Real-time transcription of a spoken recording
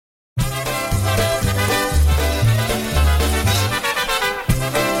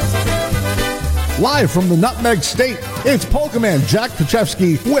live from the Nutmeg State. It's Polka Man Jack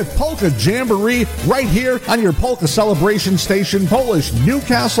Pachewski with Polka Jamboree right here on your polka celebration station,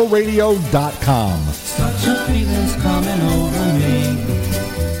 PolishNewcastleRadio.com. Such a feeling's coming over me.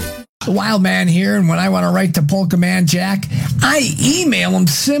 The Wild Man here, and when I want to write to Polka Man Jack, I email him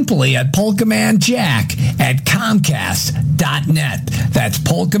simply at polkamanjack@comcast.net. That's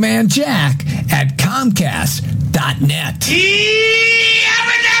polkamanjack@comcast.net.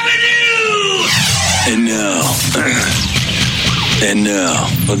 And now,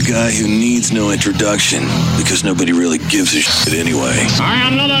 a guy who needs no introduction because nobody really gives a shit anyway. I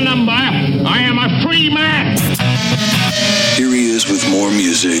am not a number. I am a free man. Here he is with more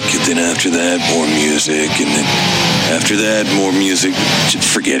music, and then after that, more music, and then after that, more music. Just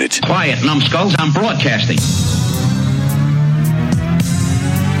forget it. Quiet, numbskulls. I'm broadcasting.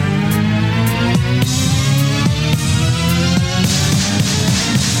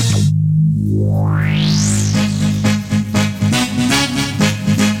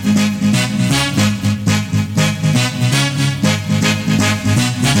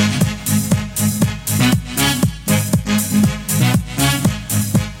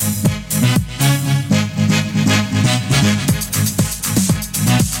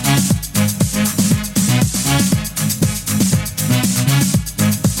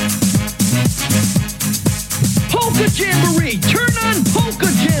 Polka Jamboree! Turn on Polka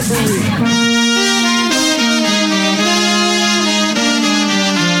Jamboree!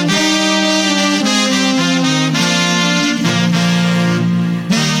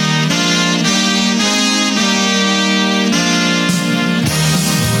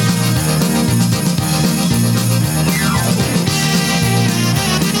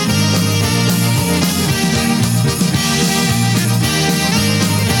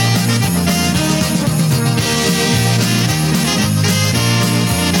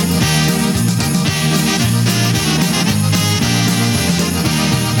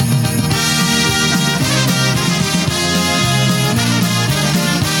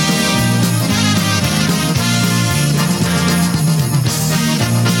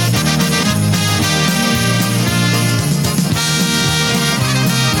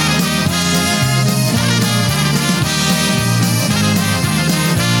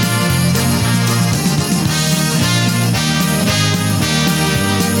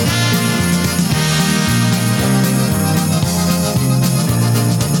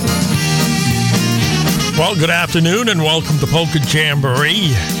 Well, good afternoon and welcome to Polka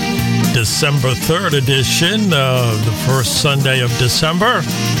Jamboree, December 3rd edition, the first Sunday of December.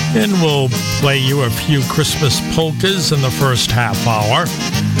 And we'll play you a few Christmas polkas in the first half hour.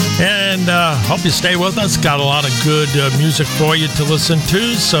 And hope you stay with us. Got a lot of good music for you to listen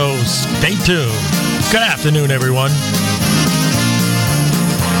to, so stay tuned. Good afternoon, everyone.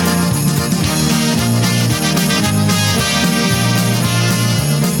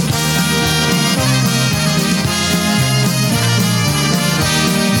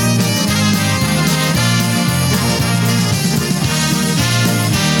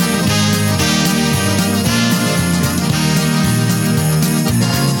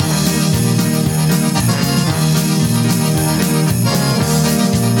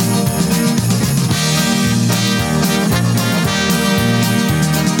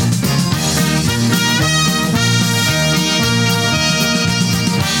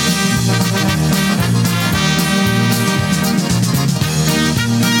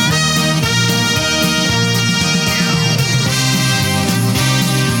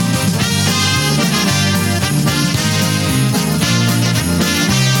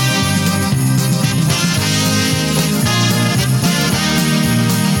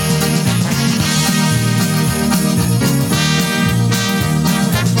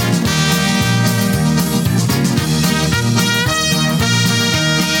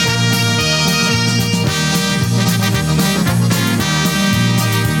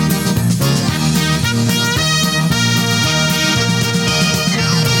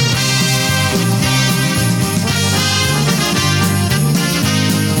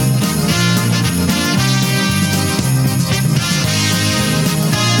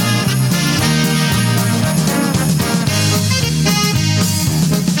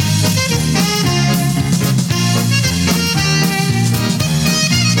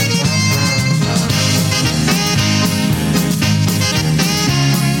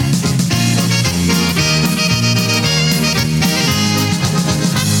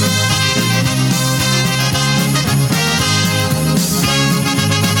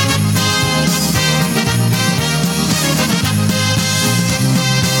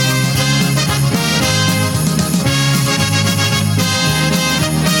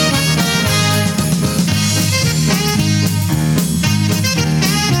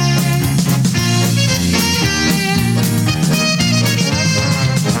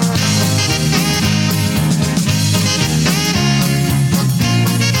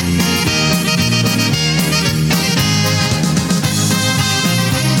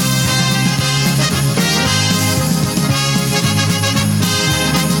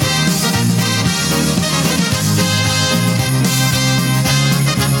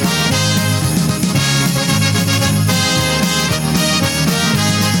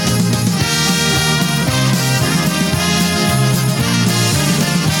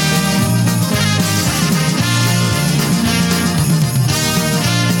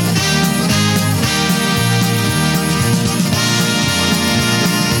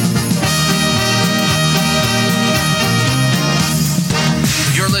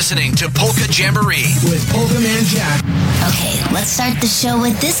 listening to Polka Jamboree with Polka Man Jack. Okay, let's start the show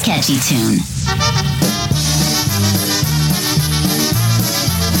with this catchy tune.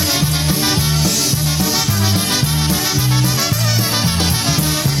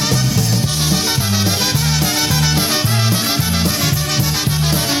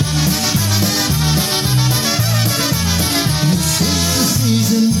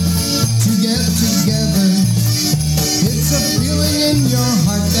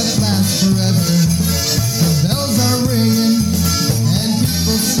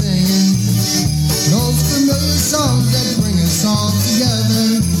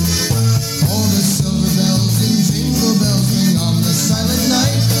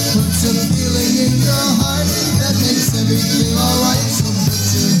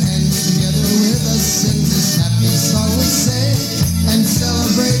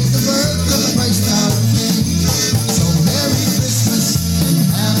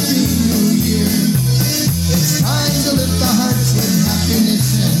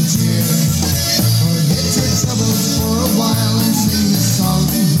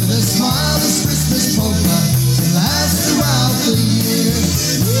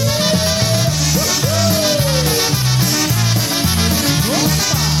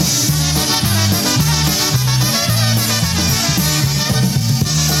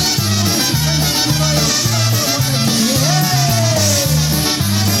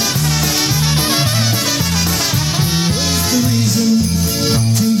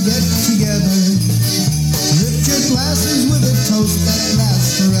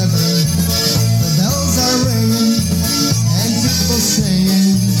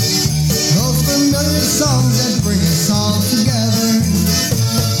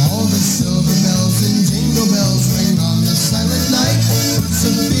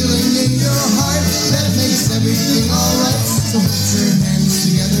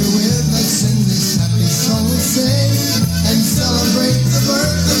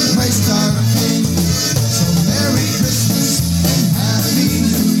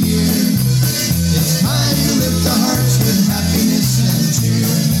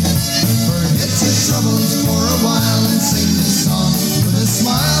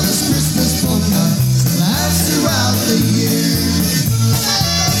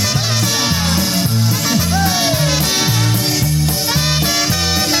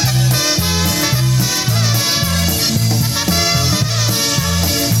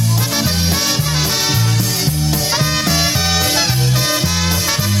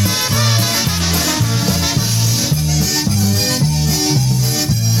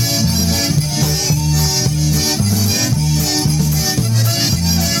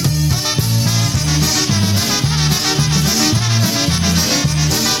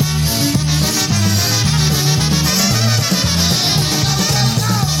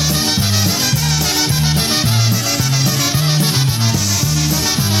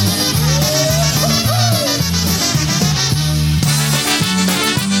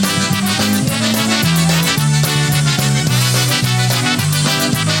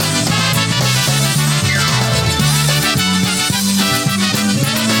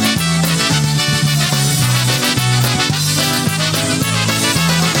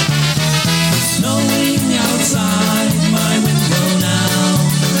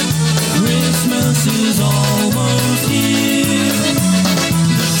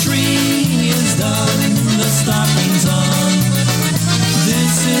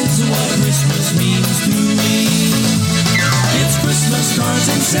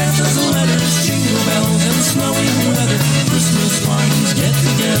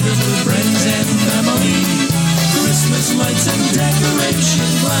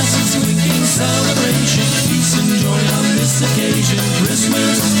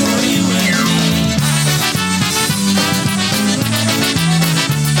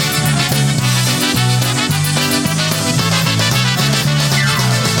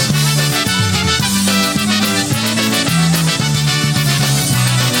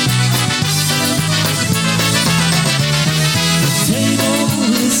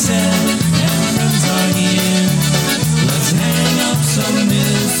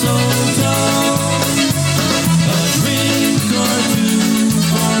 Mistletoe, a drink or two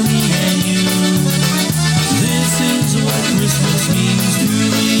for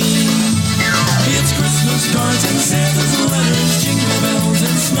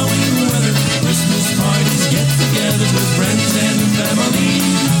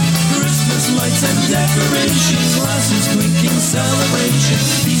decoration, glasses clinking, celebration,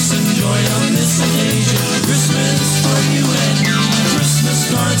 peace and joy on this occasion. Christmas for you and me. Christmas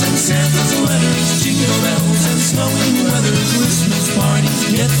cards and Santa's letters, jingle bells and snowing weather. Christmas parties,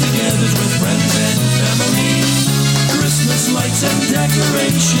 get-togethers with friends and family. Christmas lights and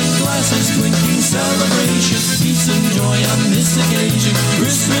decoration, glasses clinking, celebration, peace and joy on this occasion.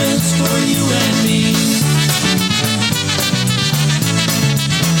 Christmas for you and me.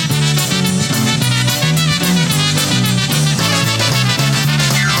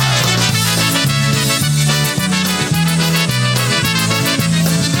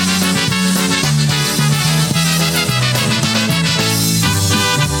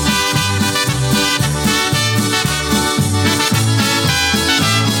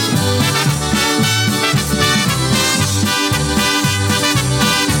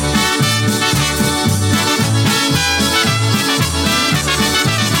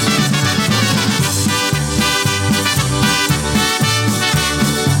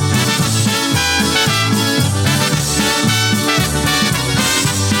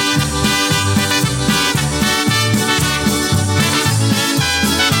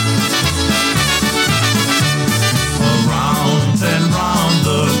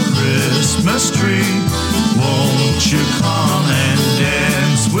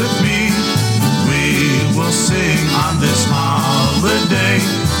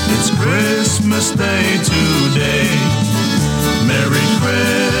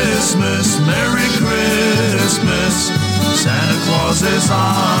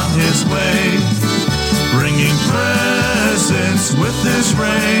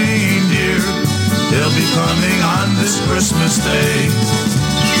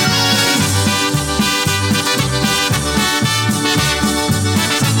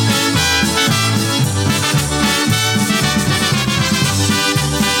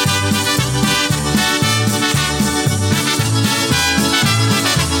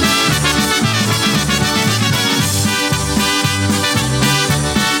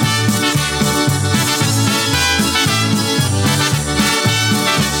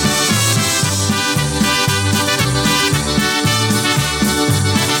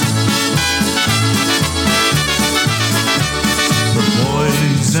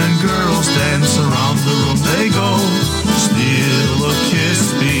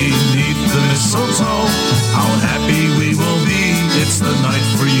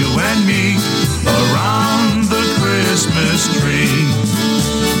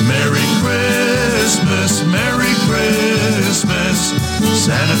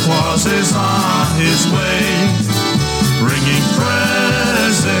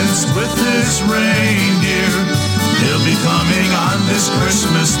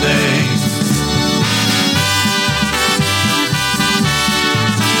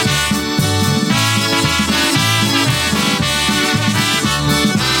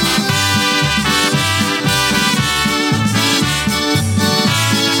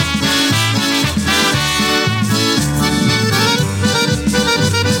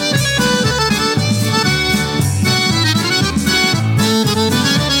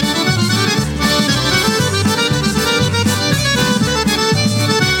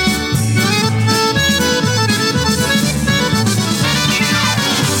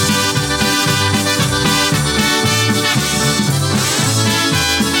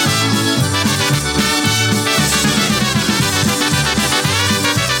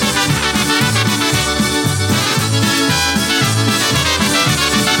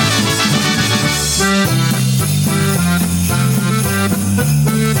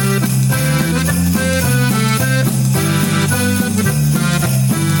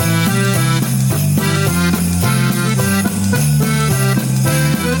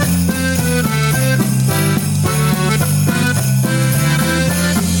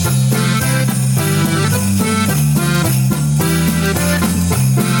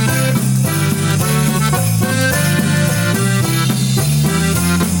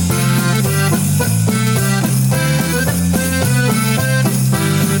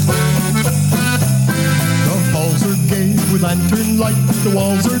 The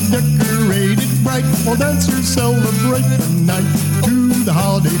walls are decorated bright while dancers celebrate the night to the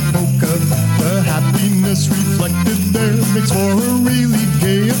holiday polka. The happiness reflected there makes for a really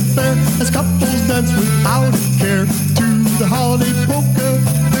gay affair as couples dance without a care to the holiday polka.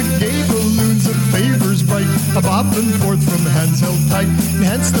 The gay balloons of favors bright are bobbing forth from hands held tight,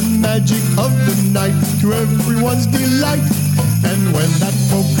 enhance the magic of the night to everyone's delight. And when that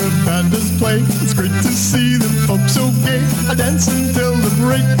polka band does play, it's great to see them folks so gay, a dance until the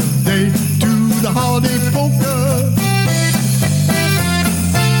break of day to the holiday polka.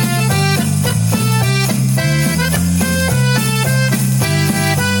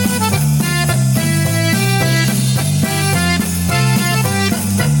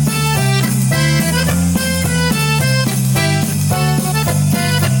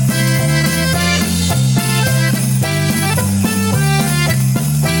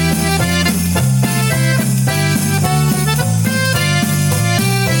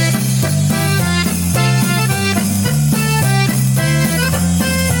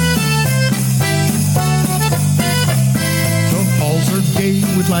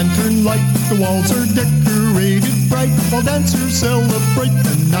 with lantern light. The walls are decorated bright while dancers celebrate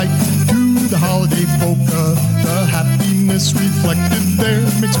the night. To the holiday polka, the happiness reflected there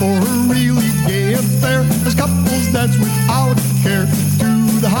makes for a really gay affair as couples dance without care. To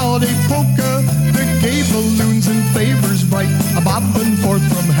the holiday polka, the gay balloons and favors bright, a bobbing forth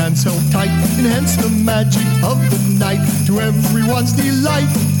from hands held tight, enhance the magic of the night to everyone's delight.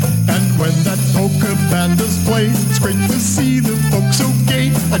 And when that polka band does play, it's great to see the folks so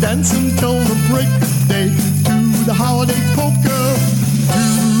gay, a dance until the break of day. To the holiday polka, to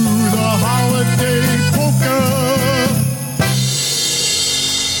the holiday polka.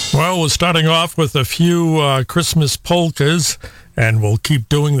 Well, we're starting off with a few Christmas polkas, and we'll keep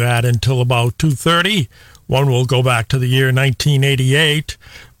doing that until about 2:30. One will go back to the year 1988,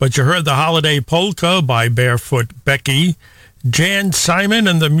 but you heard the Holiday Polka by Barefoot Becky, Jan Simon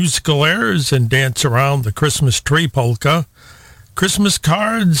and the Musical Airs and Dance Around the Christmas Tree Polka, Christmas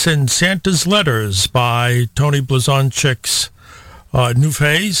Cards and Santa's Letters by Tony Blazonczyk's New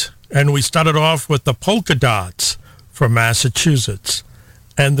Phase, and we started off with the Polka Dots from Massachusetts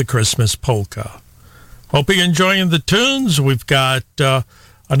and the Christmas Polka. Hope you're enjoying the tunes. We've got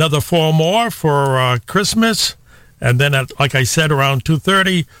another 4 more for Christmas, and then, like I said, around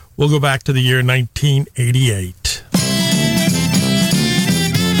 2:30, we'll go back to the year 1988.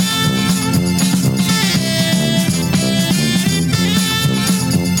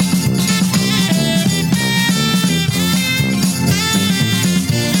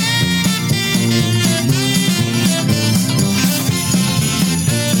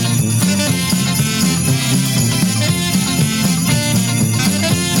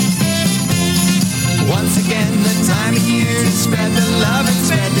 Spread the love and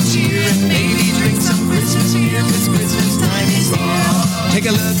spread the cheer, and maybe drink some Christmas beer, 'cause Christmas time is here. Take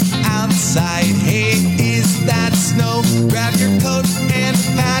a look outside, hey, is that snow? Grab your coat and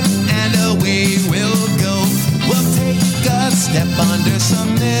hat and away we'll go. We'll take a step under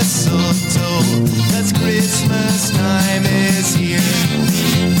some mistletoe, 'cause Christmas time is here.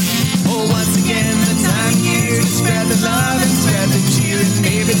 Oh, once again, the time of year to spread the love and spread the cheer, and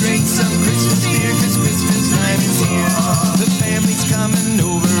maybe drink some Christmas beer, 'cause Christmas time is here. The family's coming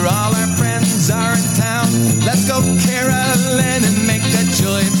over, all our friends are in town. Let's go caroling and make a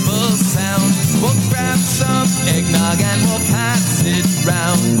joyful sound. We'll grab some eggnog and we'll pass it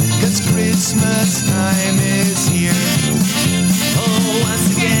round, 'cause Christmas time is here. Oh, once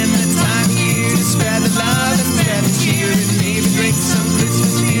again, the time of year to spread the love and spread the cheer, and maybe drink some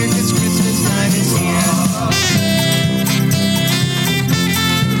Christmas beer, 'cause Christmas time is here.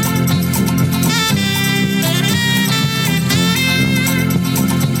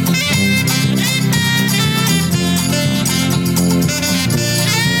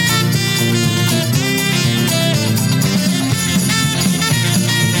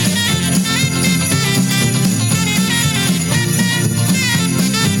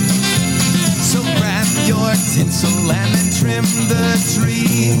 Tinsel and then trim the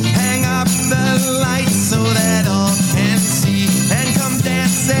tree. Hang up the lights so that all can see. And come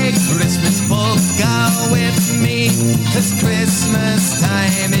dance a Christmas polka with me, 'cause Christmas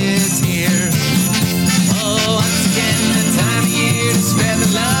time is here. Oh, once again, the time of year to spread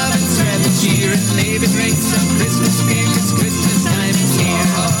the love and spread the cheer, and maybe drink some Christmas beer, 'cause Christmas time is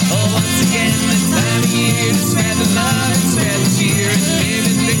here. Oh, once again, the time of year to spread the love and spread the cheer, and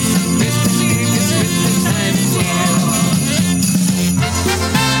maybe drink some Christmas beer, 'cause Christmas time is here.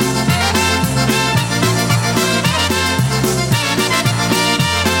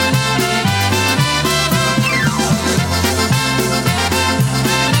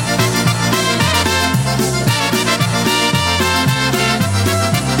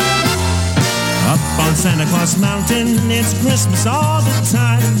 Santa Claus Mountain, it's Christmas all the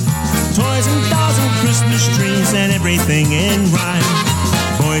time. Toys and dolls and Christmas trees and everything in rhyme.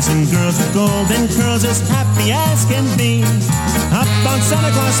 Boys and girls with golden curls as happy as can be. Up on Santa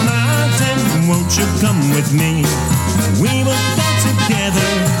Claus Mountain, won't you come with me? We will go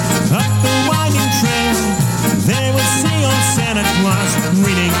together up the winding trail. There we'll see old Santa Claus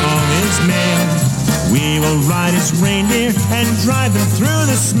reading all his mail. We will ride his reindeer and drive him through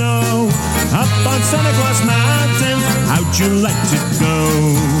the snow. Up on Santa Claus Mountain, how'd you like to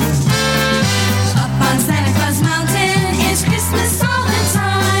go? Up on Santa Claus Mountain, it's Christmas all the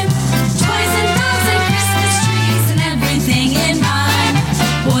time. Toys and dolls and Christmas trees and everything in rhyme.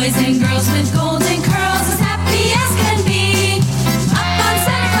 Boys and girls with golden curls as happy as can be. Up on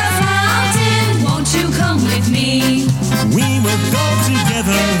Santa Claus Mountain, won't you come with me? We will go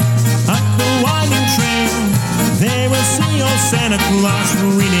together up the winding trail. There we'll see old Santa Claus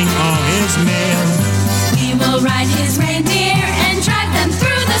reading all his mail. We will ride his reindeer and drive them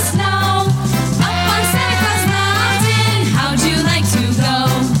through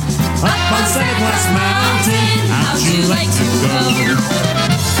like to go?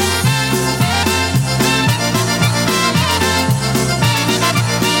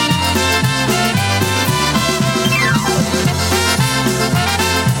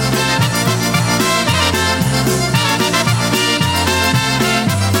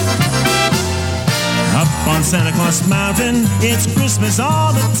 On Santa Claus Mountain, it's Christmas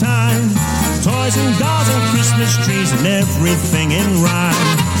all the time. Toys and dolls and Christmas trees and everything in rhyme.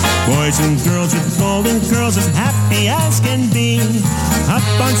 Boys and girls with golden curls as happy as can be. Up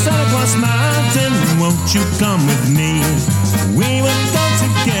on Santa Claus Mountain, won't you come with me? We will go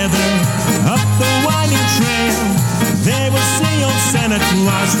together up the winding trail. There we'll see old Santa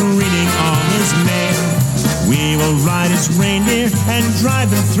Claus reading all his mail. We will ride his reindeer and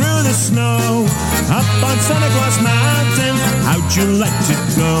drive him through the snow. Up on Santa Claus Mountain, how'd you like to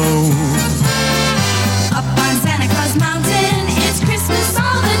go? Up on Santa Claus Mountain, it's Christmas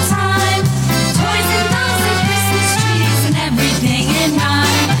all the time. Toys and dolls and Christmas trees and everything in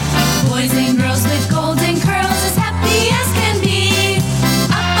rhyme. Boys and girls with golden curls as happy as can be.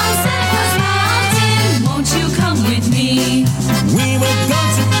 Up on Santa Claus Mountain, won't you come with me? We will go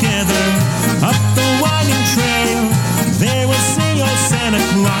together up the winding trail. There we'll see old Santa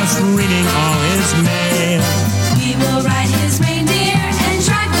Claus reading all his mail. We will ride his reindeer and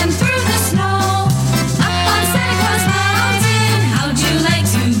drive them through the snow. Up on Santa Claus Mountain, how'd you like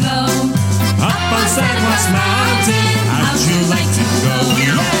to go? Up on Santa Claus Mountain, how'd you like to go?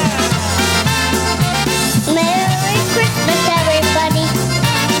 Merry Christmas, everybody.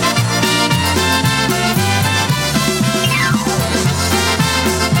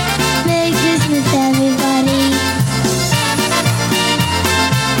 Merry Christmas, everybody.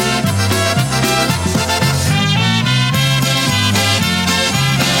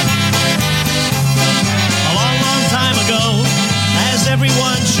 A long, long time ago, as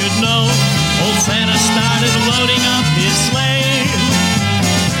everyone should know, old Santa started loading up his sleigh.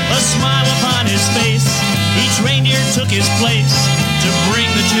 A smile upon his face, each reindeer took his place to bring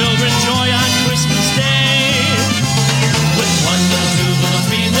the children joy on Christmas Day. With 1, little 2, little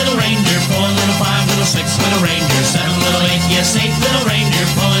 3, little reindeer, 4, little 5, little 6, little reindeer, 7, little 8, yes, 8 little reindeer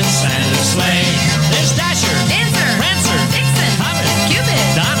pulling Santa's sleigh. There's Dasher, Dancer, Prancer, Vixen, Comet, Cupid,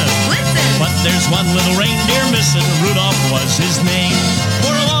 Donner, Blitzen. but there's one little reindeer missing, Rudolph was his name.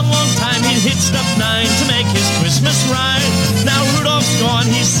 For a long, long time he'd hitched up 9 to make his Christmas ride. Now Rudolph's gone,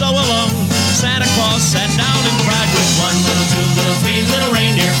 he's so alone. Santa Claus sat down and cried with 1, little 2, little 3, little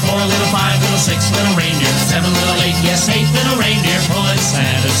reindeer, 4, little 5, little 6, little reindeer, 7, little 8, yes, 8 little reindeer pulling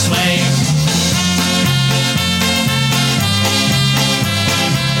Santa's sleigh.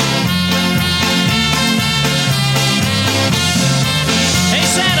 Hey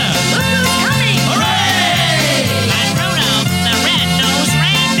Santa! Look who's coming! Hooray! I'm Rudolph, the red-nosed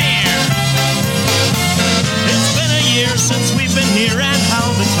reindeer. It's been a year since we've been here, and how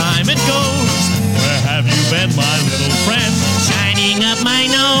the time it goes. Where have you been, my little friend? Shining up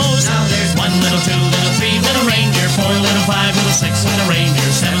my nose. Now there's 1, little 2, little 3, little reindeer, 4, little 5, little 6, little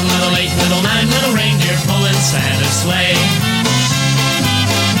reindeer, 7, little 8, little 9, little reindeer pulling Santa's sleigh.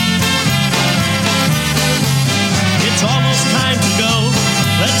 It's almost time to go.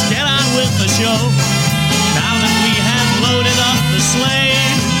 Let's get on with the show. Now that we have loaded up the sleigh,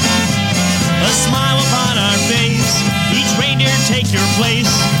 a smile upon our face, each reindeer take your place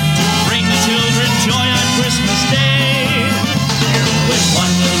to bring the children joy on Christmas Day. With 1,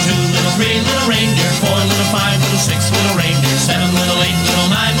 little 2, little 3, little reindeer, 4, little 5, little 6, little reindeer, 7, little 8, little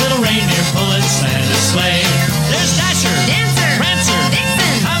 9, little reindeer pulling Santa's sleigh. There's Dasher, Dancer, Prancer,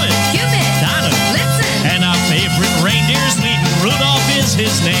 Vixen, Comet, Cupid, Donner, Blitzen. and our favorite reindeer's leading. Rudolph is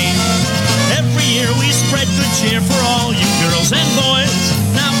his name. Every year we spread good cheer for all you girls and boys.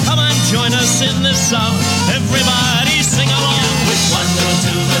 Now come on, join us in this song. Everybody sing along. With 1, little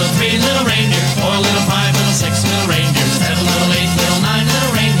 2, little 3, little reindeer, 4, little 5, little 6, little reindeer, 7, little 8, little 9,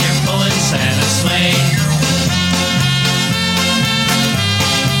 little reindeer pulling Santa's sleigh.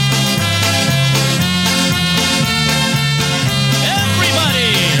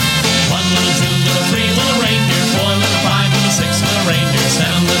 Everybody! 1, little 2, little 3, little reindeer, 4, little 5, little 6, little reindeer,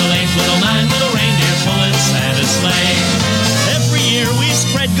 7, little 8, little 9, little reindeer pulling Santa's sleigh. Every year we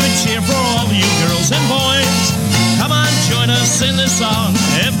spread good cheer for all you girls and boys. Come on, join us in this song.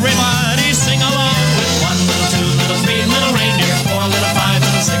 Everybody sing along. With 1, little 2, little 3, little reindeer, 4, little 5,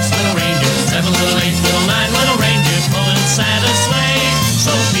 little 6, little reindeer, 7, little 8, little 9, little reindeer pulling Santa's sleigh.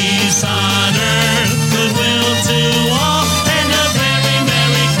 So peace on earth, goodwill to all, and a very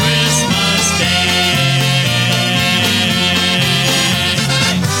Merry Christmas Day.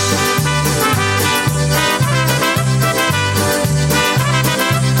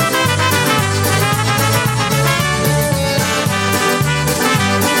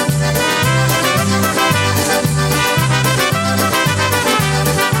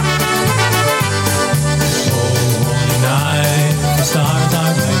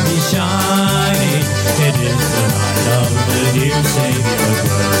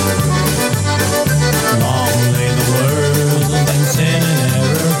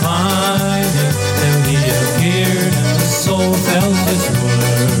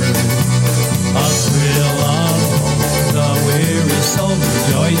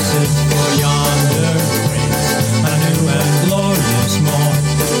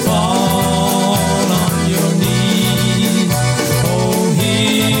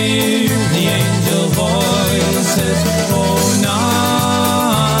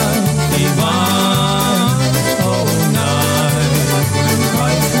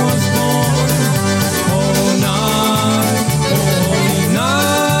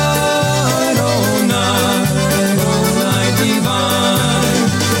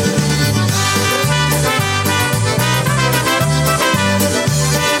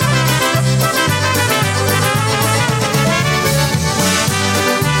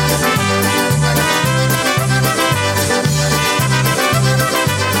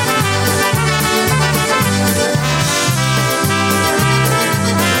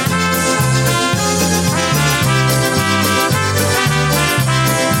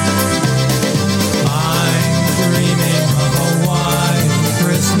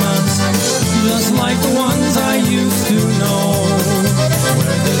 the ones I used to know,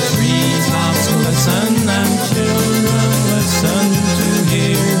 where the treetops glisten and children listen to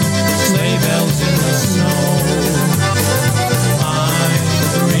hear sleigh bells in the snow. I'm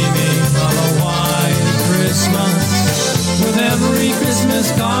dreaming of a white Christmas with every Christmas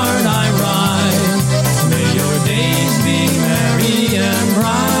card I write. May your days be merry and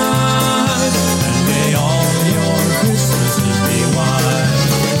bright, and may all your Christmases be white.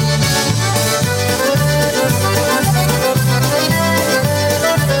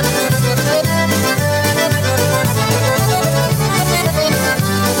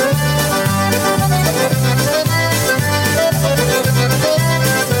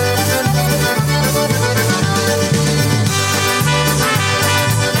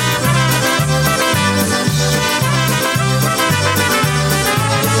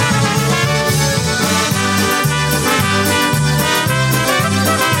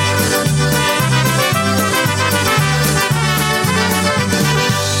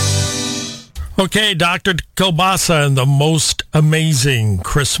 Okay, Dr. Kielbasa and the Most Amazing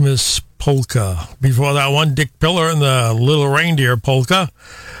Christmas Polka. Before that one, Dick Pillar and the Little Reindeer Polka.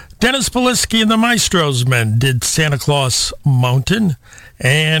 Dennis Polisky and the Maestros Men did Santa Claus Mountain.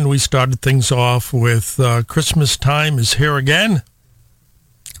 And we started things off with Christmas Time is Here Again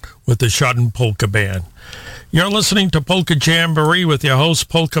with the Shotton Polka Band. You're listening to Polka Jamboree with your host,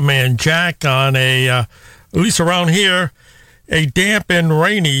 Polka Man Jack, on at least around here, a damp and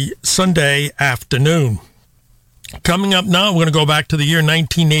rainy Sunday afternoon. Coming up now, we're going to go back to the year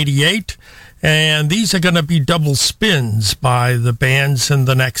 1988, and these are going to be double spins by the bands in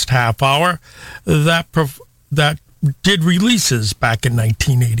the next half hour that did releases back in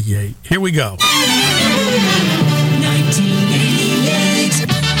 1988. Here we go.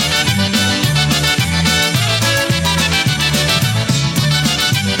 1988.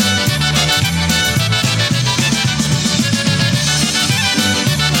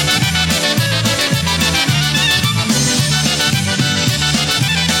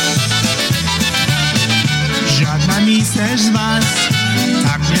 Mi też z was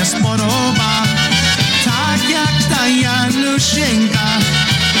tak mnie spodoba, tak jak ta Janusieńka,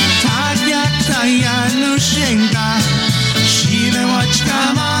 tak jak ta Janusieńka.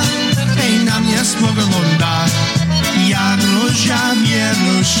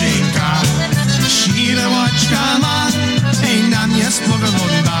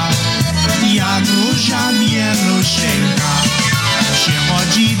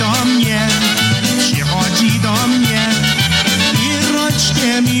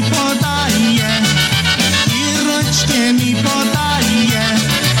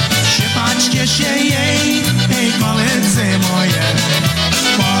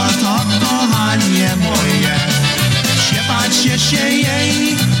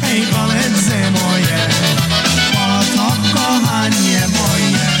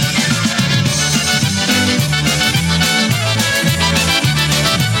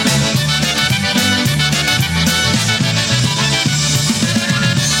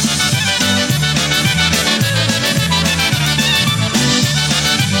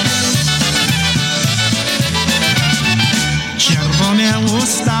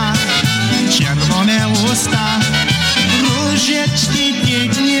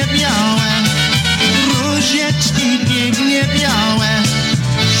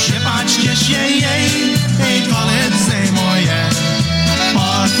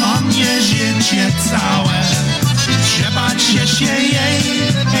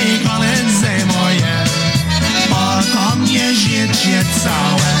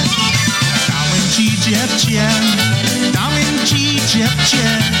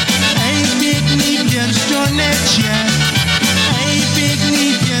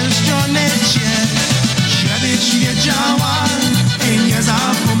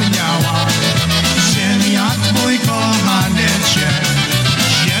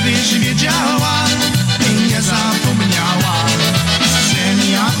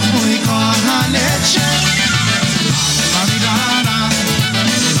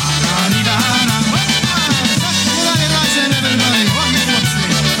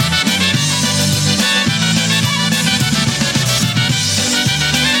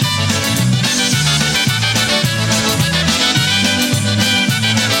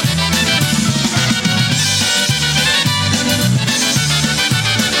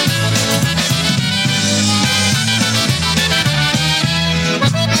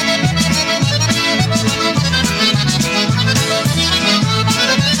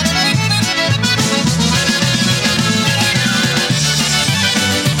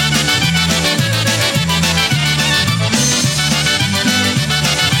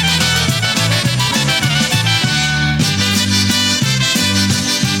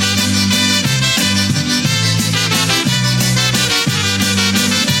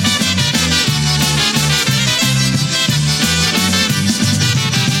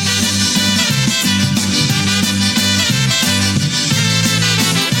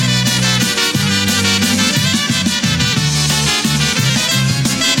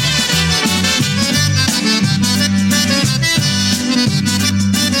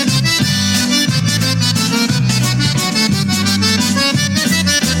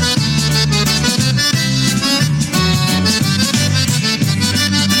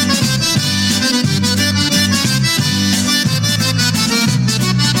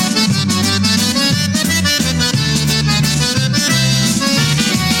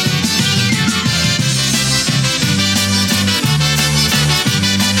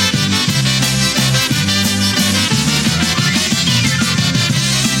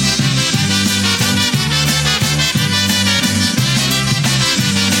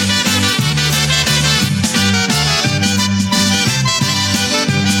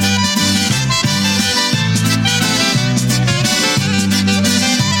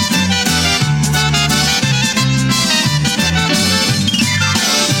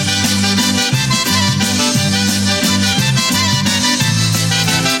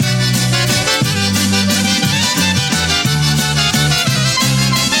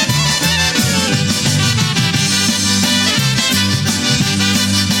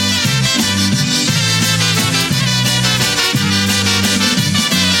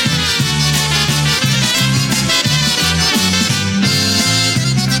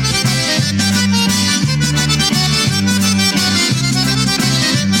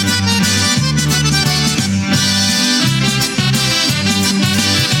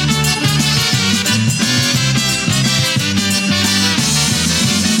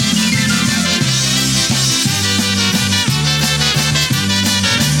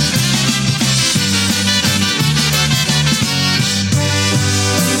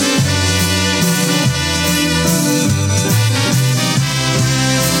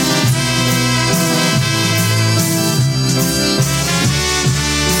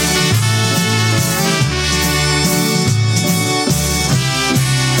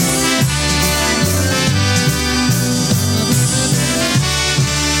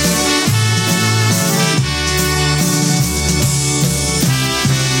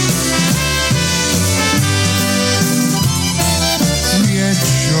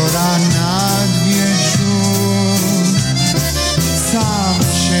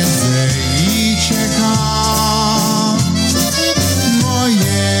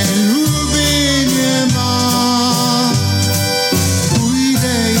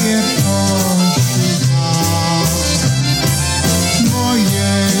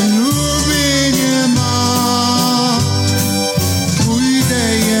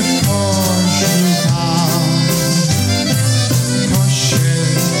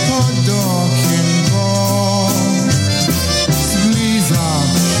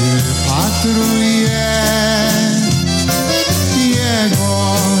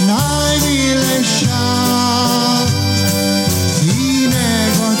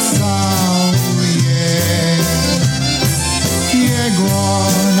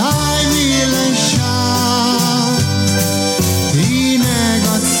 najmilsza,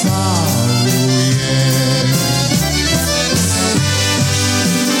 innego całuje.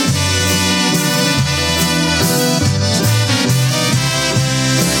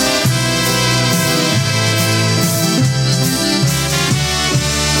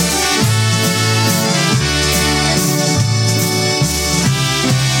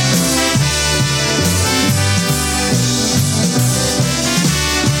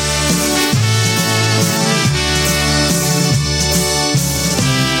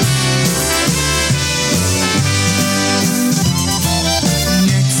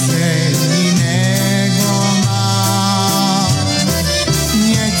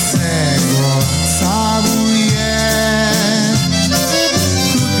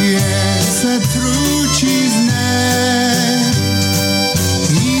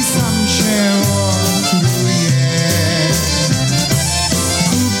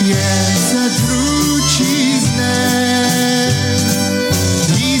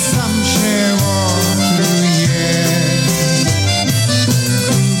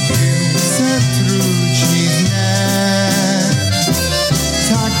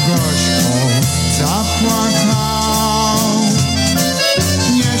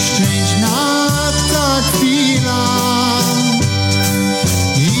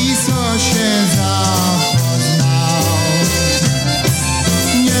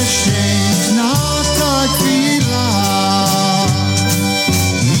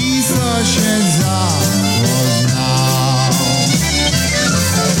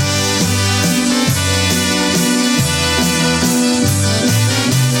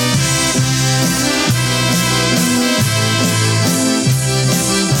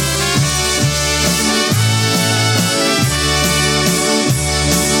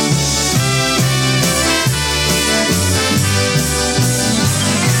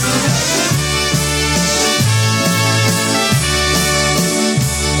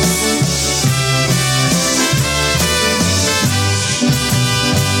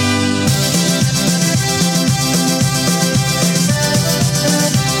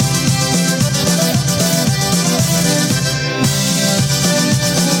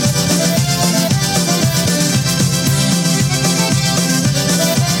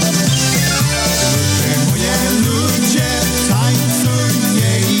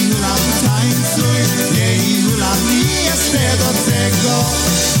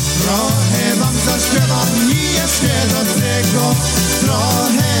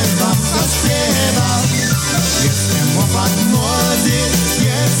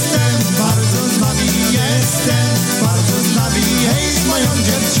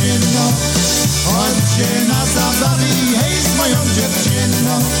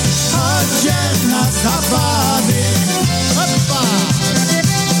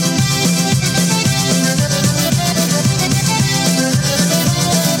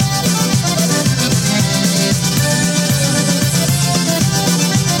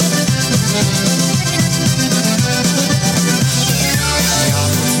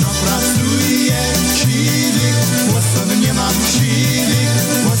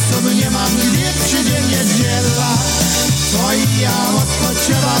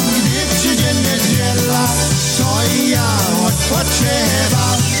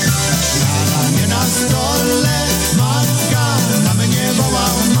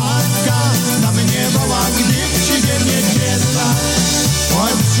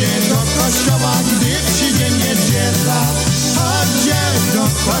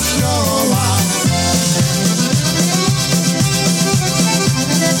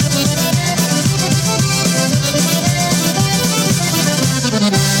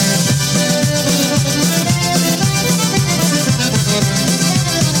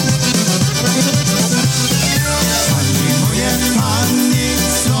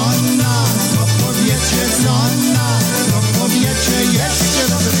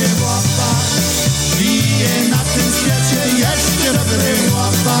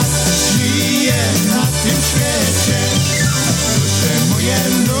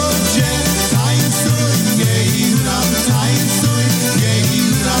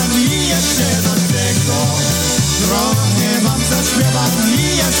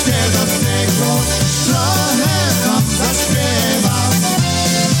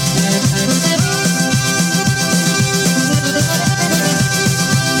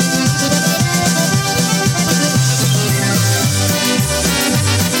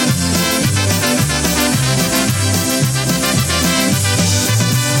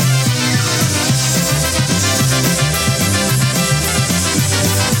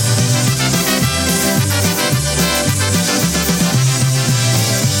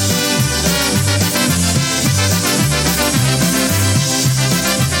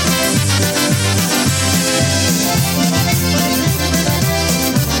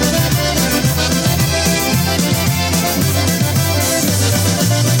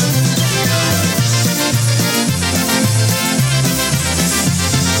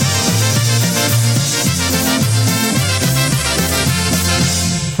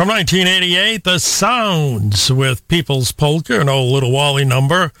 From 1988, The Sounds with People's Polka, an old Little Wally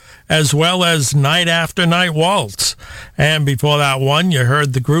number, as well as Night After Night Waltz. And before that one, you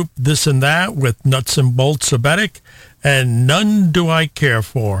heard the group This and That with Nuts and Bolts Sabetic and None Do I Care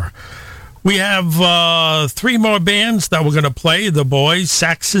For. We have three more bands that we're going to play. The Boys,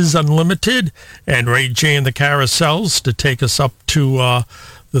 Saxes Unlimited, and Ray J and the Carousels to take us up to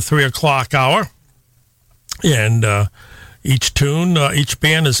the 3 o'clock hour. And each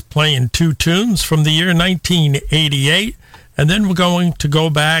band is playing two tunes from the year 1988. And then we're going to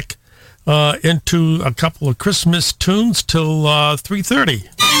go back into a couple of Christmas tunes till 3:30.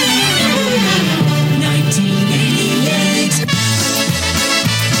 1988.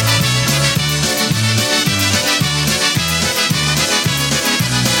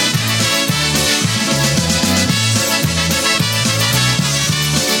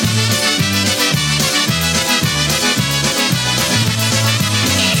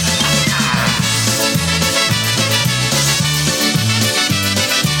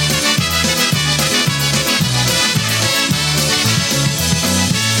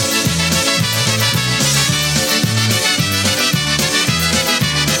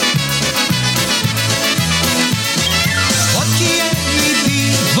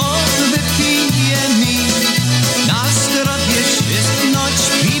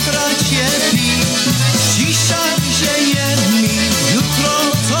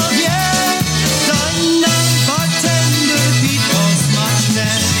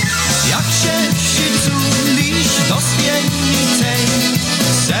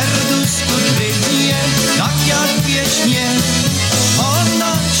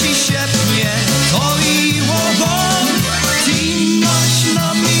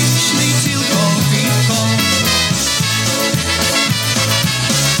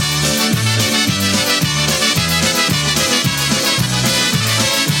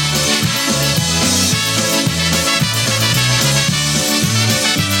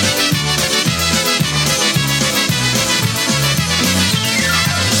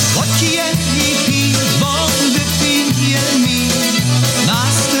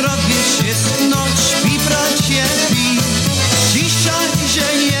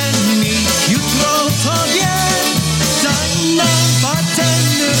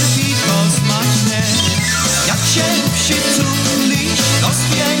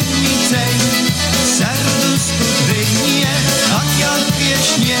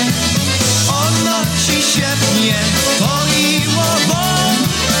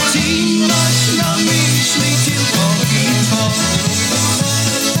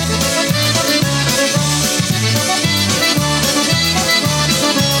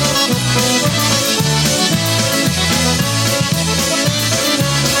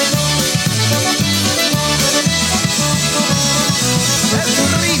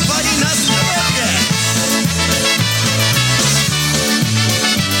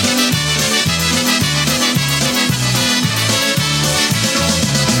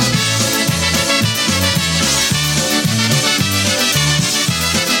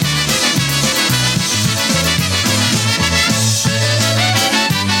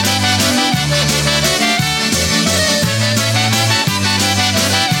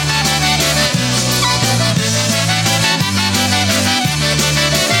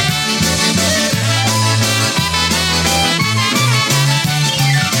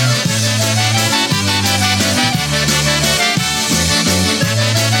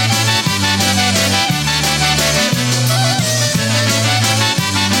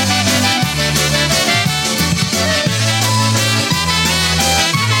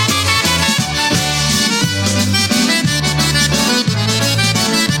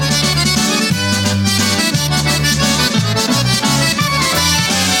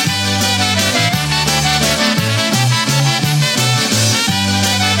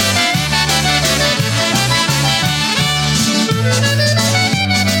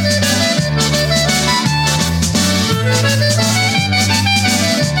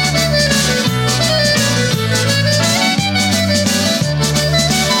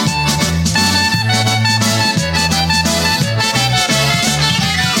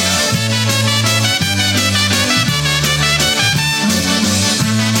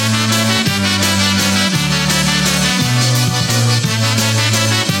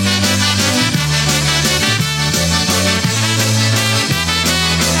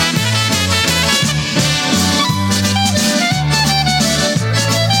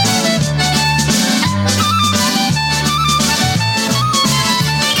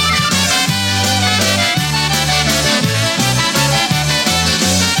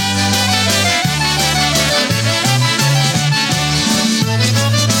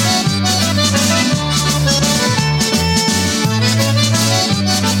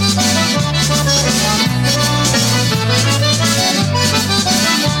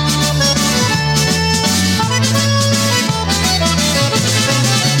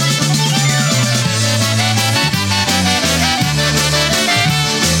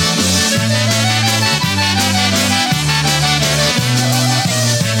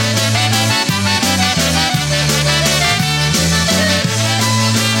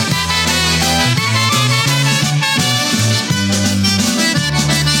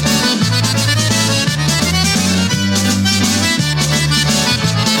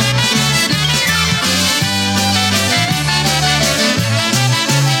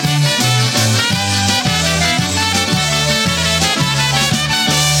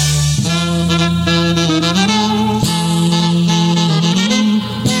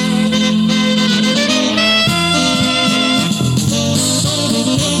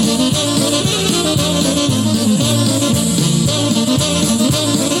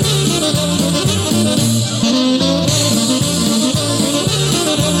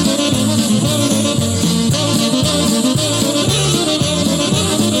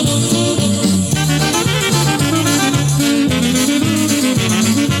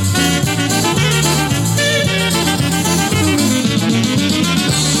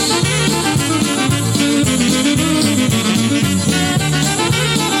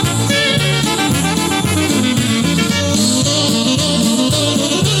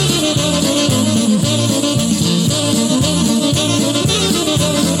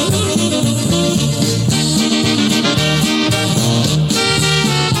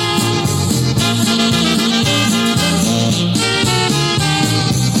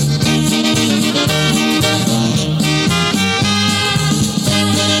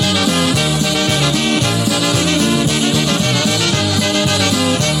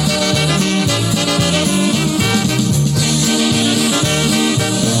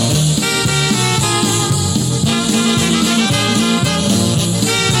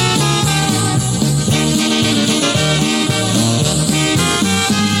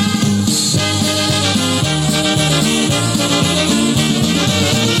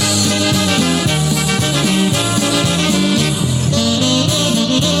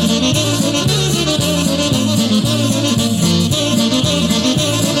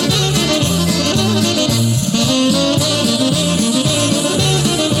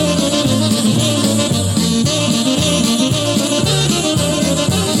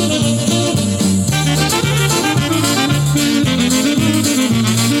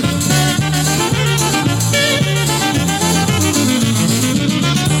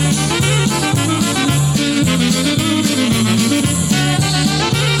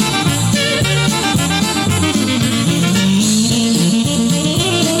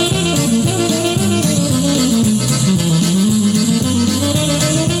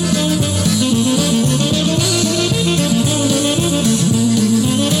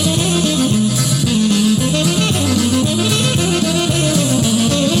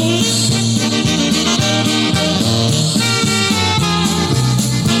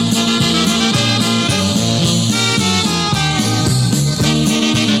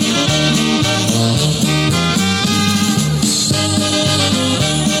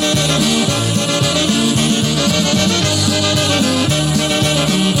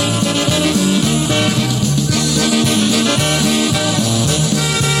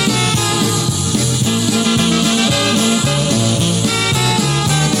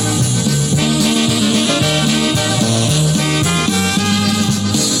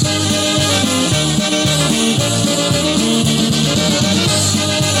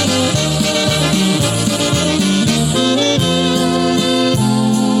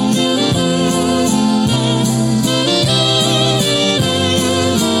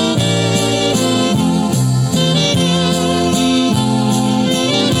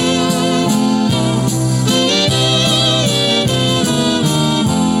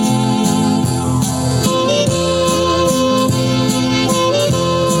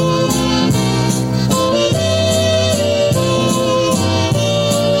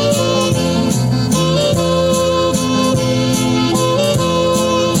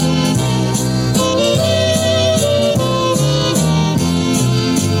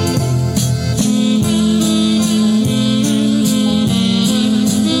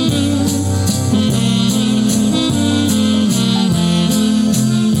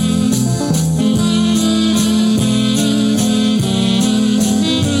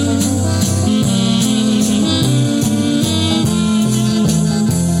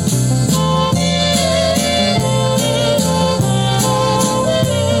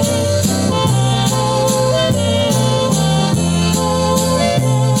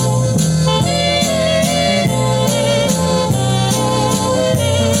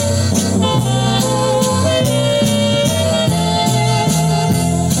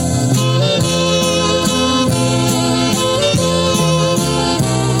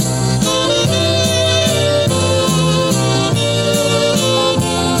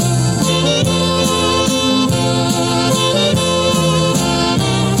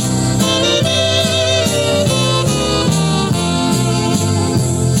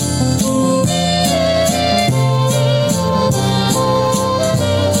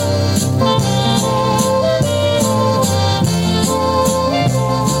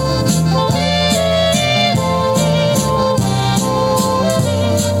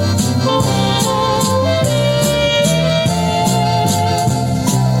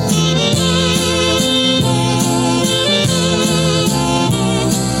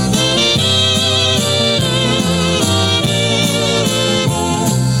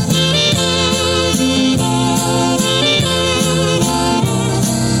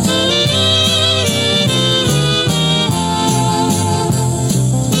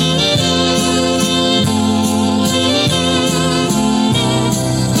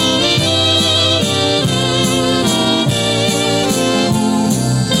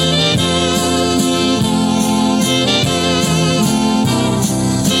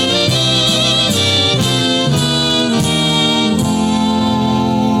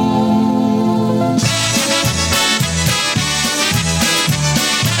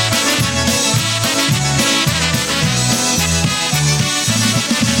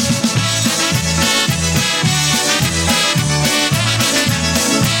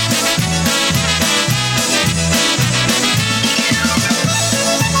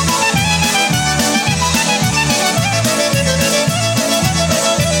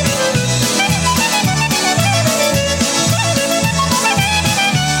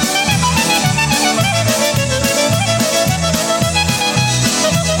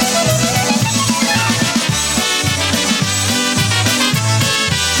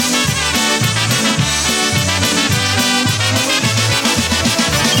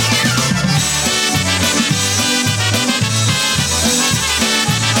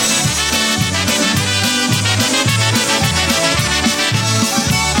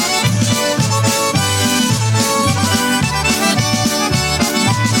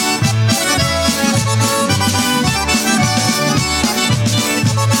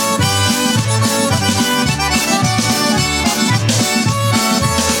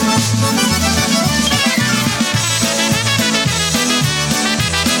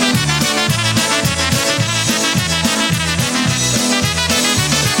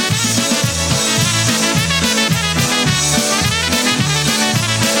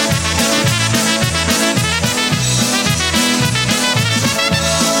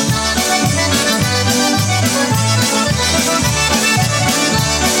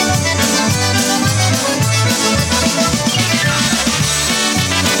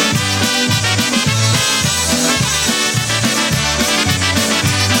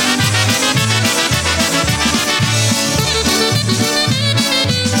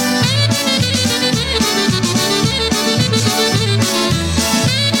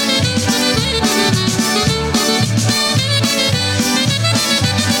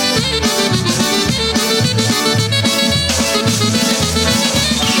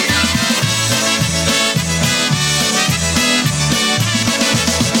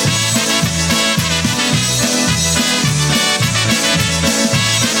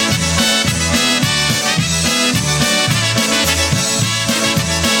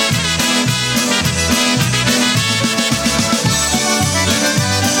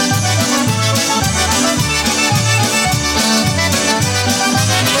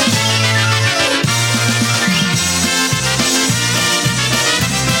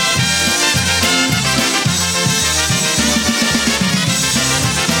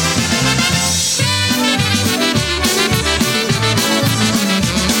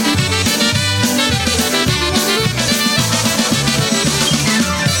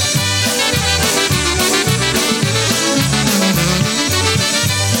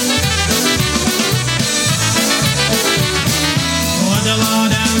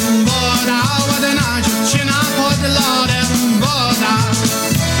 ładna dziewczyna pod lodem woda.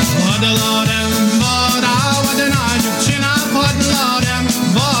 Pod lodem woda, ładna dziewczyna pod lodem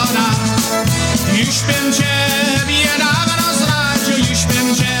woda. Już bym ciebie dawno zdradził, już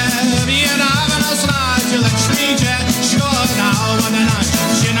bym ciebie dawno zdradził, lecz mi cię szkoda, ładna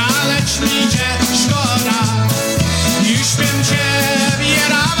dziewczyna, lecz mi cię szkoda. Już bym ciebie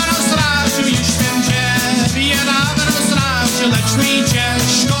dawno zdradził, już bym ciebie dawno zdradził, lecz mi cię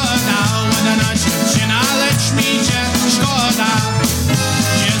szkoda, ładna dziewczyna, lecz mi cię szkoda.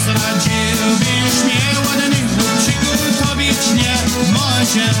 Nie zdradziłbyś mnie, ładny chłopczyku, to być nie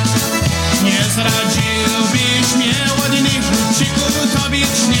może. Nie zdradziłbyś mnie, ładny chłopczyku, to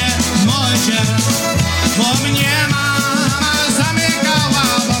być nie może. Bo mnie mama zamykała,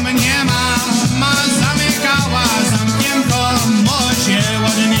 bo mnie mama zamykała zamkiem komodzie,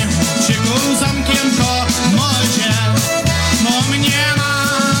 ładny chłopczyku, zamkiem komodzie. Bo mnie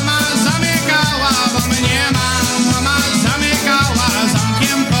mama zamykała, bo mnie mama zamykała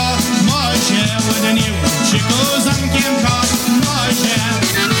zamkiem komodzie, ładny chłopczyku, zamkiem komodzie.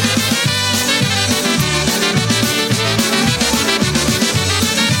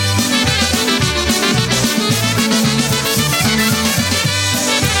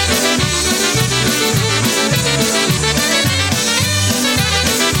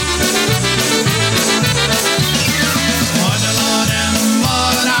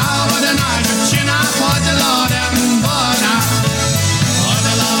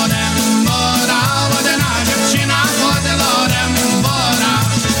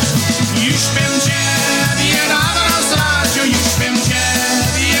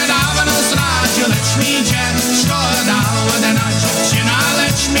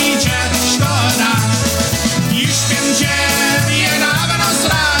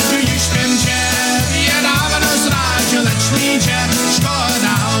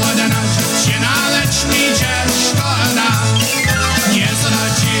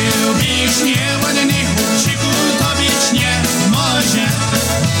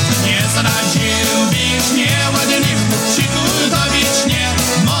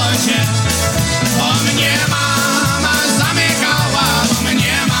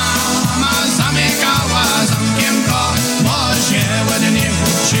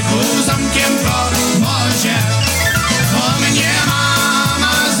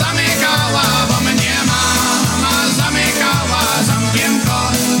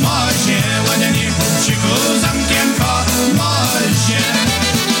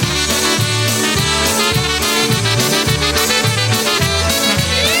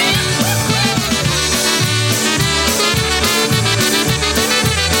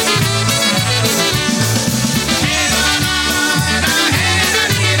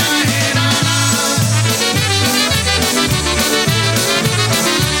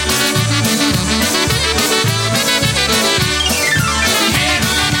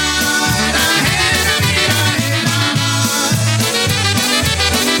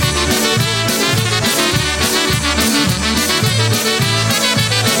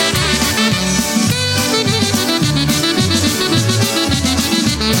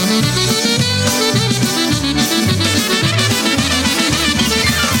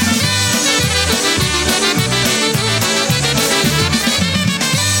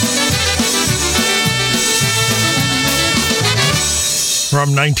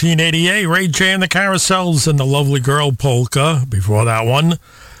 From 1988, Ray J and the Carousels and the Lovely Girl Polka. Before that one,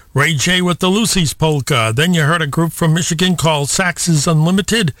 Ray J with the Lucy's Polka. Then you heard a group from Michigan called Saxes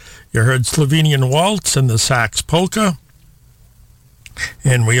Unlimited. You heard Slovenian Waltz and the Sax Polka.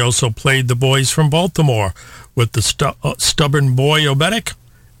 And we also played the boys from Baltimore with the Stubborn Boy Obetic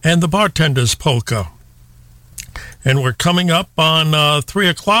and the Bartender's Polka. And we're coming up on 3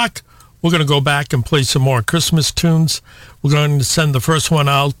 o'clock. We're going to go back and play some more Christmas tunes. We're going to send the first one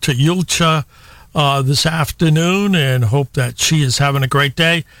out to Yulcha this afternoon and hope that she is having a great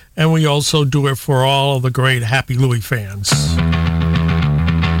day. And we also do it for all of the great Happy Louie fans.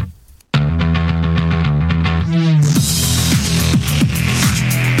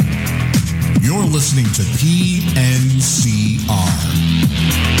 You're listening to PNCR.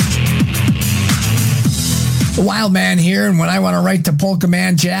 The Wild Man here, and when I want to write to Polka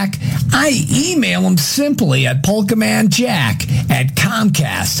Man Jack, I email him simply at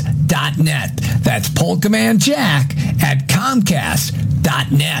polkamanjack@comcast.net. That's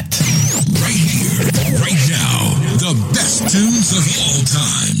polkamanjack@comcast.net. Right here, right now, the best tunes of all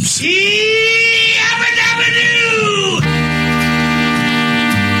times. Yabba-dabba-doo!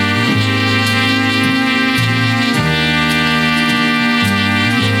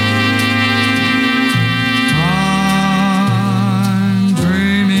 I'm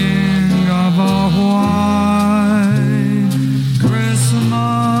dreaming of a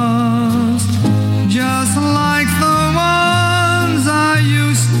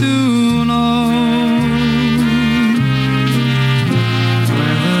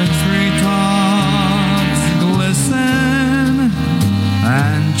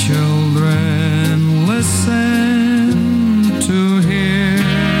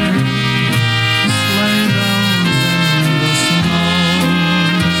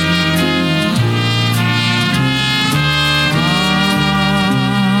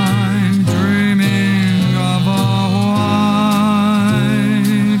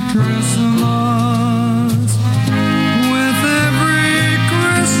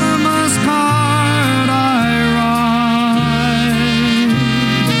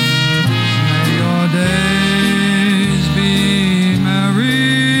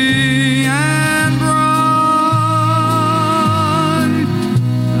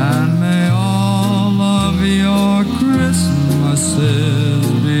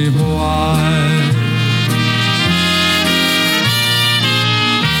Christmases be white.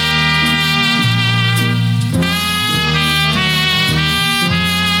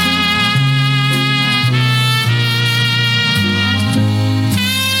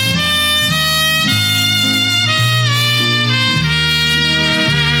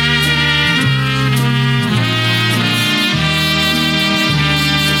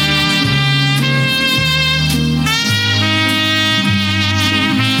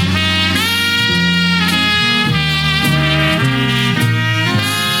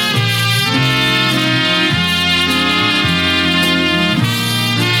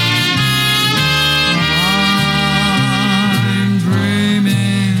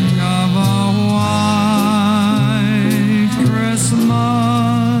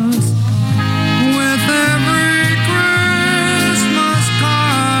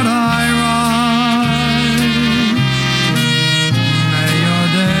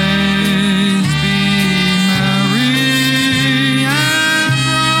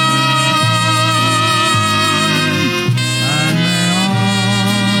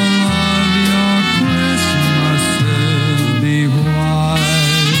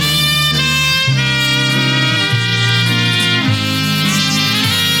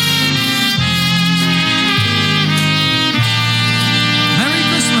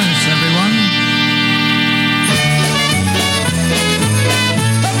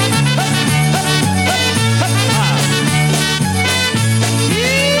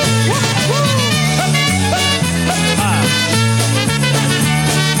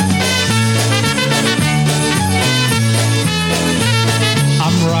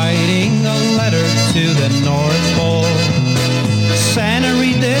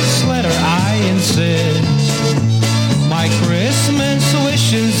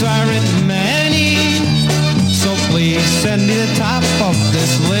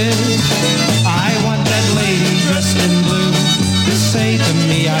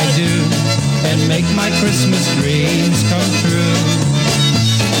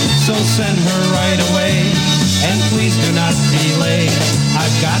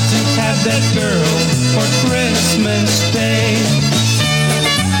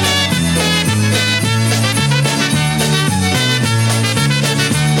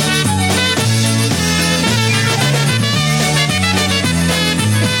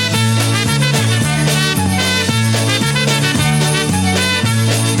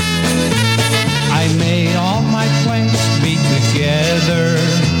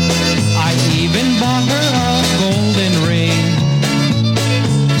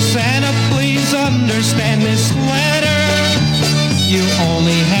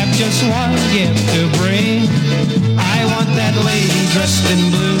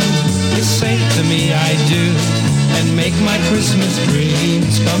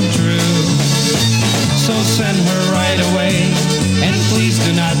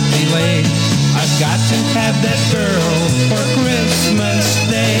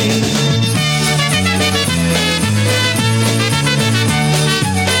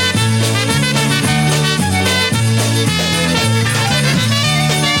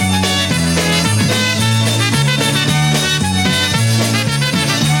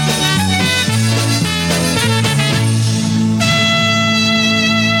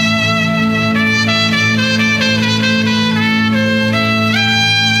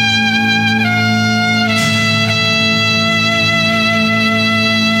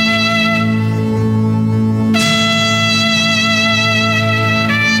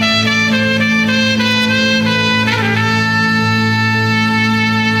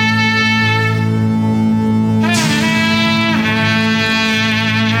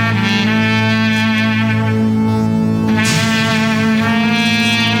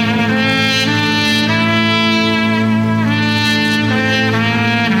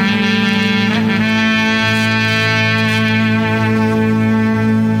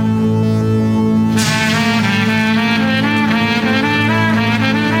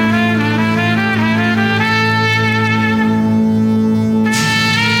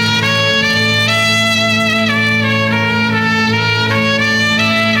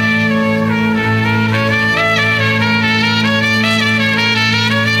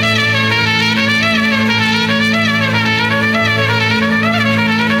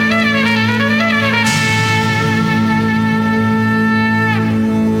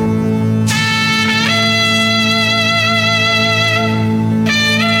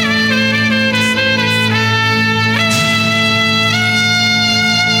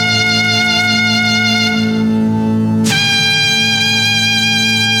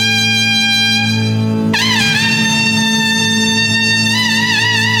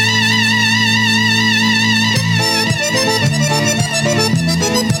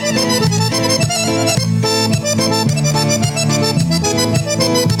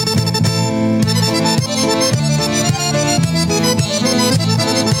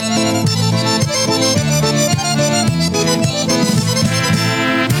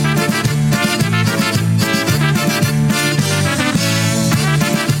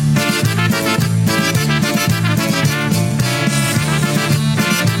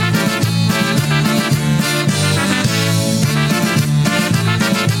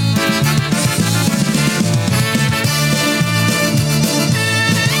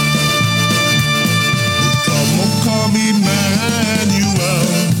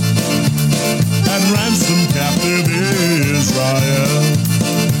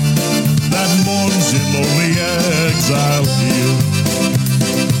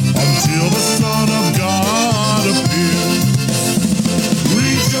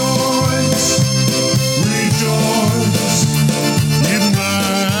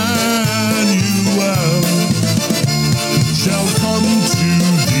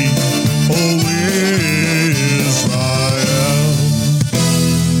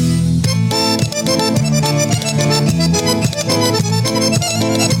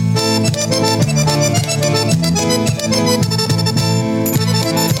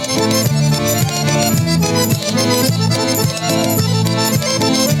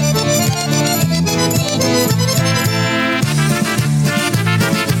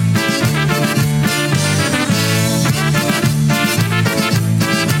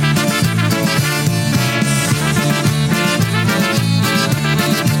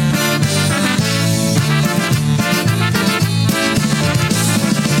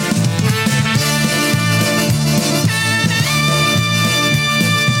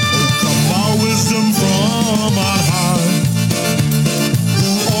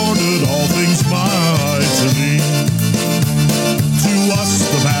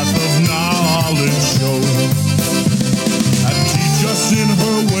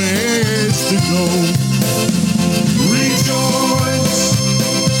 go. Rejoice,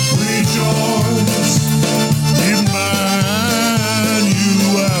 rejoice, Emmanuel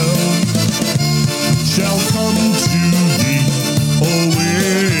shall come to thee, O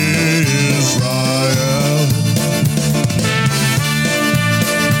Israel.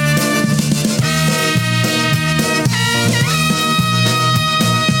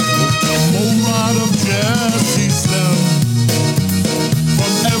 Come, O rod of Jesse's stem,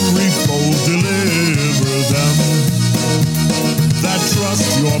 from every foe deliver them, that trust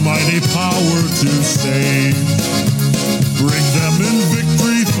your mighty power to save. Bring them in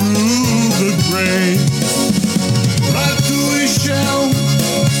victory through the grave. Ratui shall,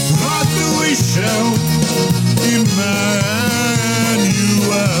 Emmanuel.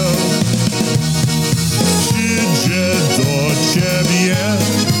 Chidjedor Chebie,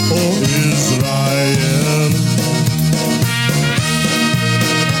 O Israel.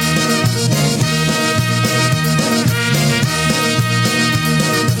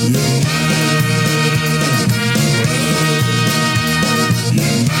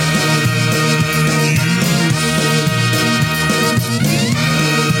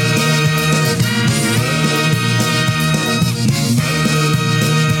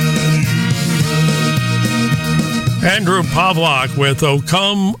 Andrew Pavlak with O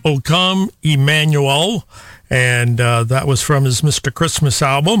Come, Emmanuel. And that was from his Mr. Christmas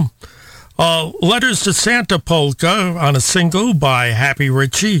album. Letters to Santa Polka on a single by Happy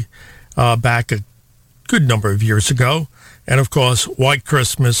Ritchie back a good number of years ago. And, of course, White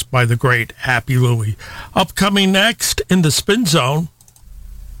Christmas by the great Happy Louie. Upcoming next in the Spin Zone,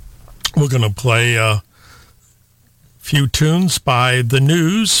 we're going to play a few tunes by The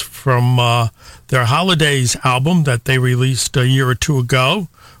News from their Holidays album that they released a year or two ago.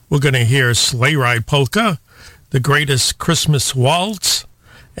 We're going to hear Sleigh Ride Polka, The Greatest Christmas Waltz,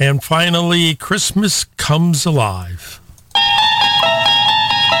 and finally, Christmas Comes Alive.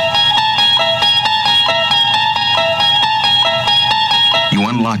 You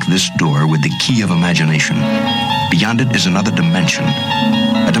unlock this door with the key of imagination. Beyond it is another dimension.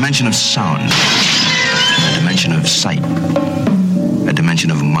 A dimension of sound. A dimension of sight. A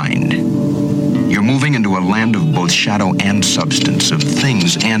dimension of mind. You're moving into a land of both shadow and substance, of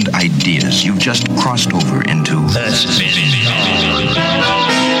things and ideas. You've just crossed over into the Spin Zone.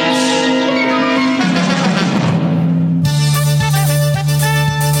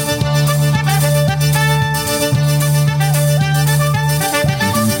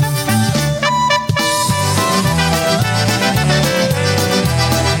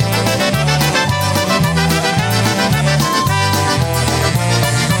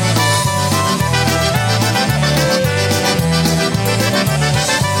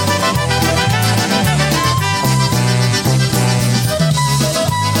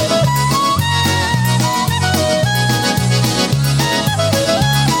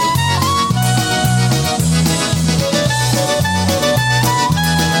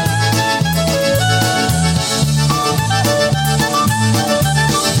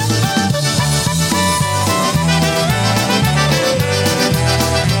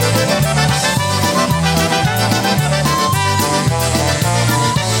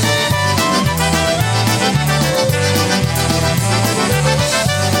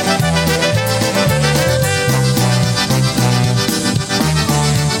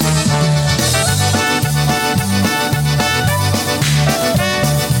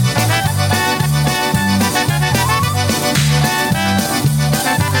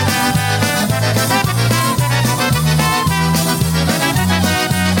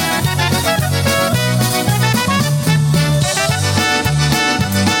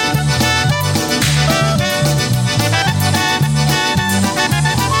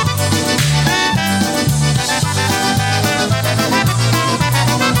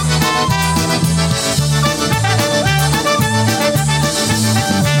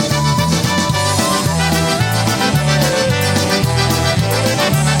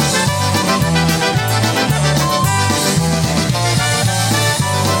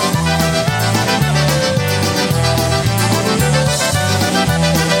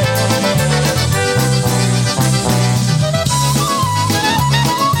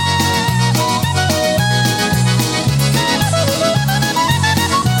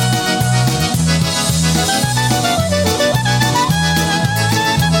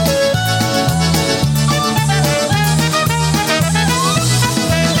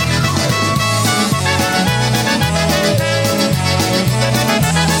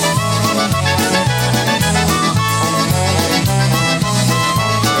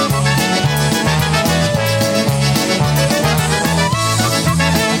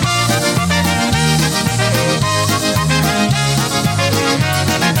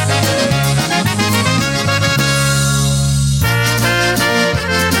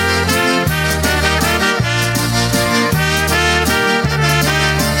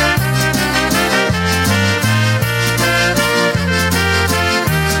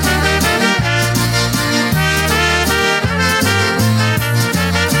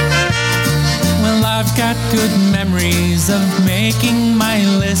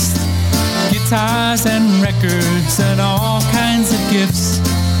 guitars and records and all kinds of gifts.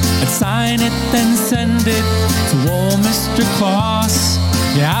 I'd sign it, then send it to old Mr. Claus.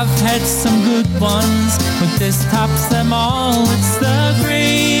 Yeah, I've had some good ones, but this tops them all. It's the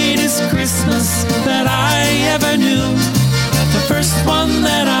greatest Christmas that I ever knew. The first one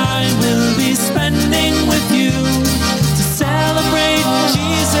that I will be spending with you, to celebrate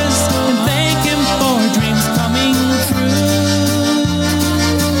Jesus and thank Him for dreams coming true.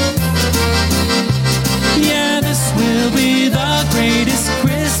 Yeah, this will be the greatest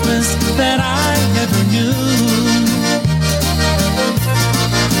Christmas that I ever knew.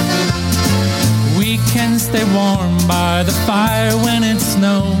 We can stay warm by the fire when it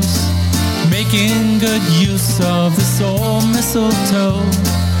snows, making good use of this old mistletoe.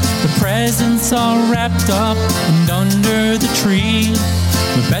 The presents all wrapped up and under the tree.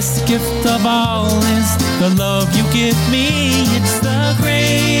 The best gift of all is the love you give me. It's the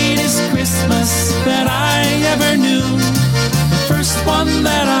greatest Christmas that I ever knew. The first one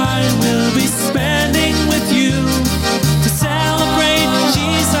that I will be spending with you, to celebrate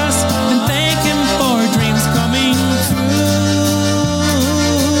Jesus and thank Him for dreams coming true.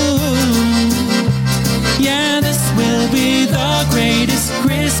 Yeah, this will be the greatest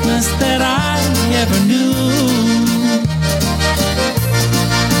Christmas that I ever knew.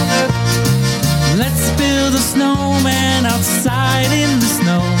 Let's build a snowman outside in the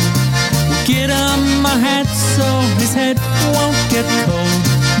snow. We'll get him a hat so his head won't get cold.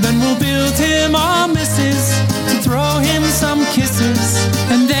 Then we'll build him a missus to throw him some kisses,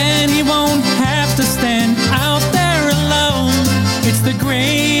 and then he won't have to stand out there alone. It's the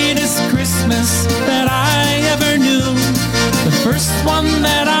greatest Christmas that I ever knew. The first one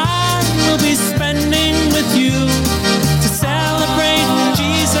that I will be spending with you, to celebrate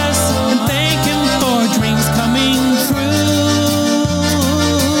Jesus and thank Him for dreams coming true.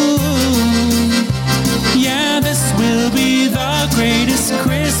 Yeah, this will be the greatest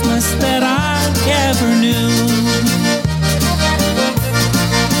Christmas that I ever knew.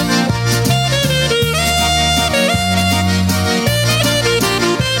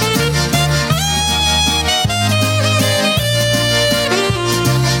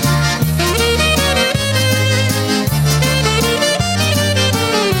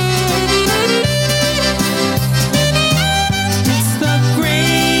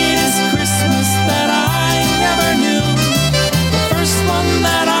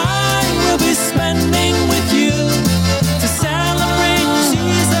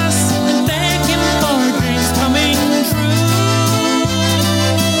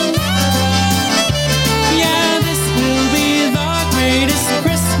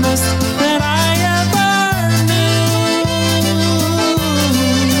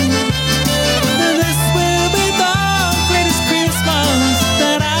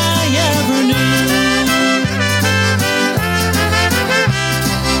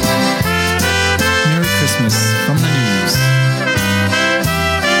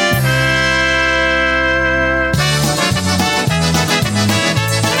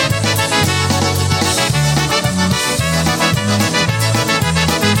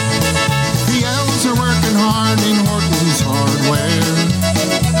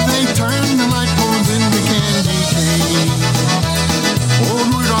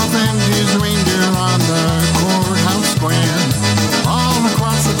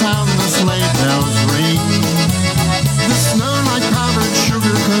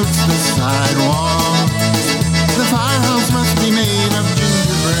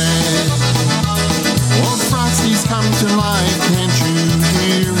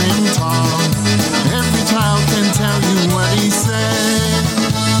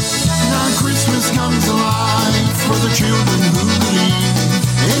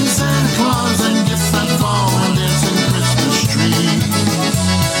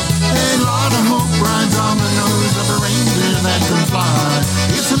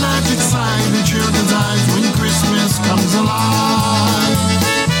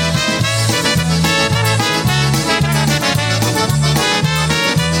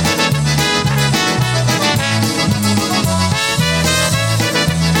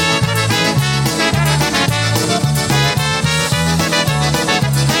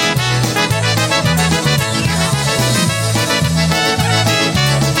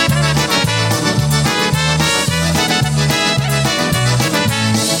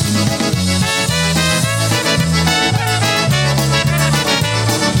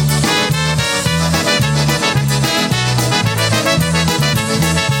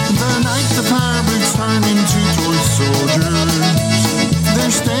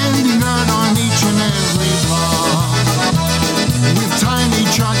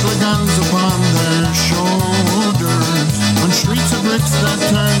 that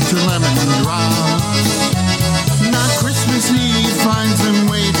turn to lemon drops. Now Christmas Eve finds them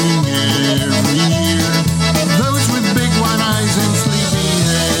waiting every year, those with big wide eyes and sleepy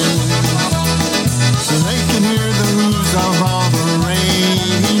heads, so they can hear the whoos of all the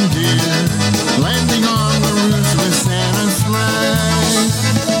reindeer landing on the roofs with Santa's sleigh.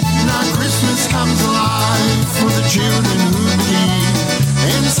 Now Christmas comes alive for the children who believe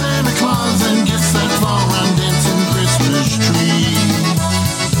in Santa Claus and gifts that fall round dancing Christmas trees.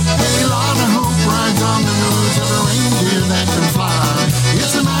 A lot of hope rides on the nose of a reindeer that can fly.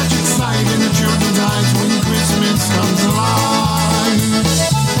 It's a magic sight in the children's eyes when Christmas comes alive.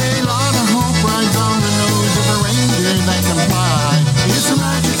 A lot of hope rides on the nose of a reindeer that can fly. It's a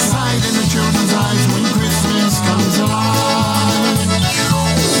magic sight in the children's eyes when Christmas comes alive.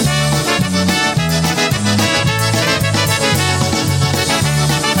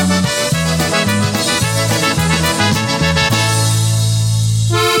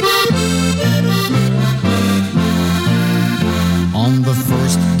 On the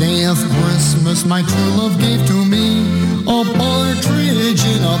first day of Christmas, my true love gave to me a partridge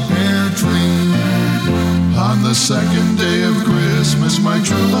in a pear tree. On the second day of Christmas, my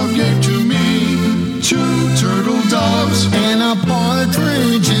true love gave to me 2 turtle doves and a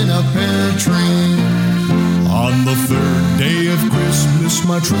partridge in a pear tree. On the third day of Christmas,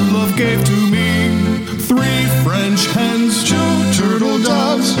 my true love gave to me 3 French hens, 2 turtle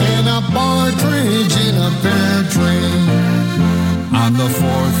doves, and a partridge in a pear tree. On the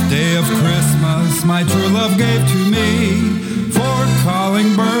 4th day of Christmas, my true love gave to me 4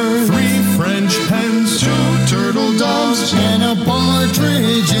 calling birds, 3 French hens, 2 turtle doves, and a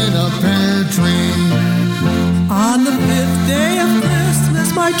partridge in a pear tree. On the 5th day of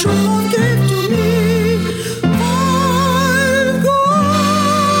Christmas, my true love gave to me 5 golden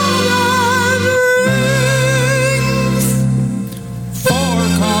rings, 4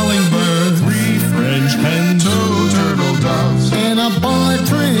 calling birds, 3 French hens, 2 turtle doves, and a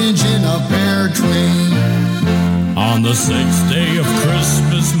partridge in a pear tree. On the 6th day of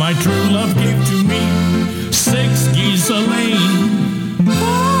Christmas, my true love gave to me 6 geese a-laying,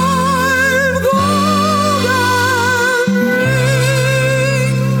 5 golden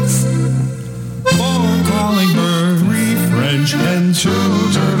rings, 4 calling birds, 3 French hens, 2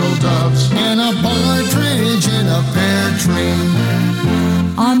 turtle doves, and a partridge in a pear tree.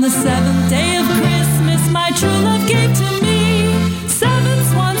 On the 7th day of Christmas, my true love gave to me 7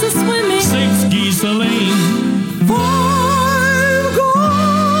 swans a-swimming, 6 geese a-laying, 5 golden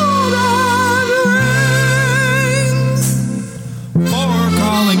rings, 4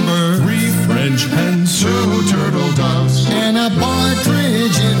 calling birds, 3 French hens, 2 turtle doves, and a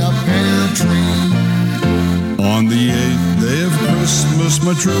partridge in a pear tree. On the 8th day of Christmas,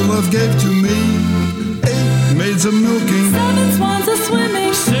 my true love gave to me 8 maids a milking, 7 swans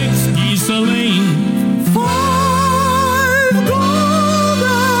a-swimming, 6 geese a-laying, 5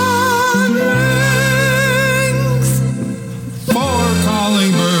 golden rings, 4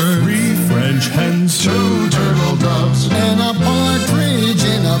 calling birds, 3 French hens, 2 turtle doves, and a partridge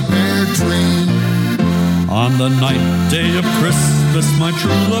in a pear tree. On the 9th day of Christmas, my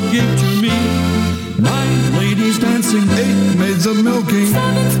true love gave to me 9 ladies dancing, 8 maids a milking,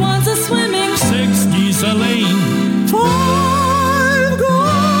 7 swans a-swimming, 6 geese a-laying, 5 golden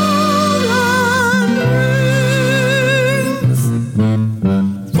rings,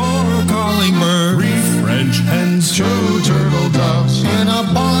 4 calling birds, 3 French hens, 2 turtle doves, and a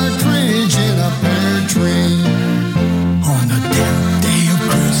partridge in a pear tree. On the 10th day of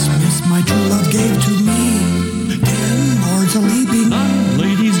Christmas, my true love gave to me 10 lords a-leaping, 9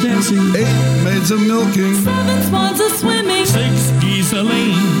 ladies dancing, 8 maids a milking, 7 swans a-swimming, 6 geese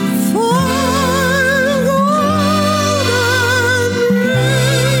a-laying, 5 golden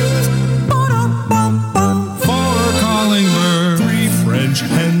rings, 4 calling birds, 3 French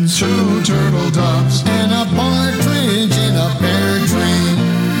hens, 2 turtle doves, and a partridge in a pear tree.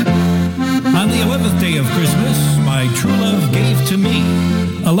 On the 11th day of Christmas, my true love gave to me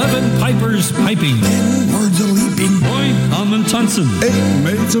 11 pipers piping, 10 lords a-leaping, 9 almond Tunson, 8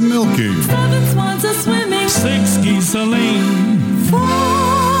 maids a milking, 7 swans a-swimming, 6 geese a-laying,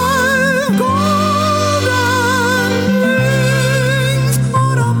 5 golden rings, 4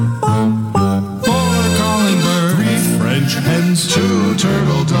 calling birds, 3 French hens, 2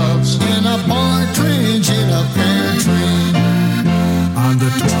 turtle doves, and a partridge in a pear tree. On the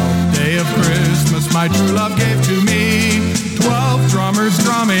 12th day of Christmas, my true love gave to me 12 drummers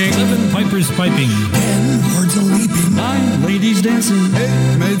drumming, 11 pipers piping, 10 lords a-leaping, 9 ladies dancing,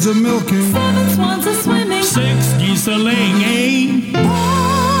 8 maids a milking, 7 swans a-swimming, 6 geese a-laying,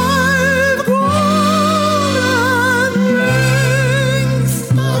 5 golden rings,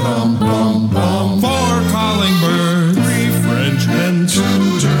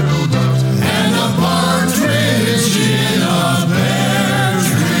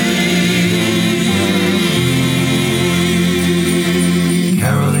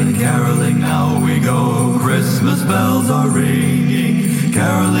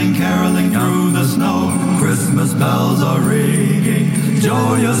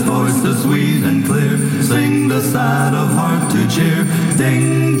 joyous voices sweet and clear sing the sad of heart to cheer.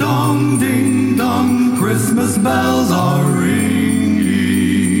 Ding dong, Christmas bells are ringing.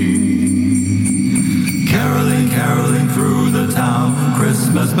 Caroling, caroling through the town,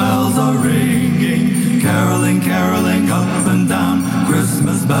 Christmas bells are ringing. Caroling, caroling up and down,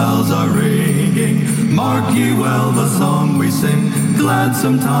 Christmas bells are ringing. Mark ye well the song we sing,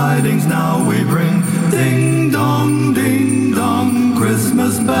 gladsome tidings now we bring. Ding dong,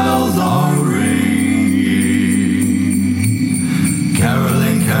 Christmas bells are ringing.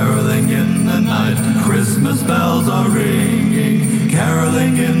 Caroling, caroling in the night, Christmas bells are ringing.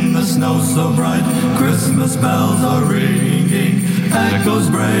 Caroling in the snow so bright, Christmas bells are ringing. Echoes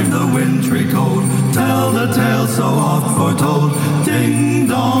brave the wintry cold, tell the tale so oft foretold. Ding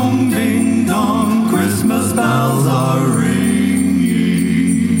dong, Christmas bells are ringing.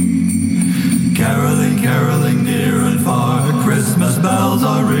 Caroling, caroling near and far, Christmas bells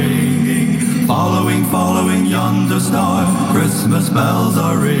are ringing. Following, following yonder star, Christmas bells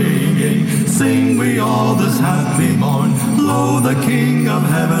are ringing. Sing we all this happy morn, lo, the King of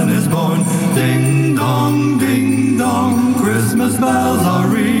heaven is born. Ding dong, Christmas bells are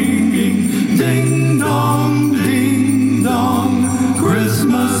ringing. Ding dong,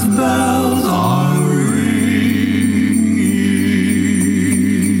 Christmas bells are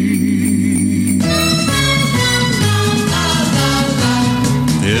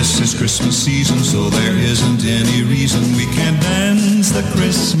This is Christmas season, so there isn't any reason we can't dance the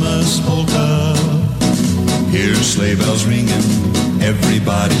Christmas polka. Hear sleigh bells ringing,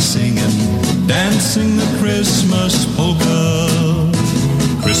 everybody singing, dancing the Christmas polka.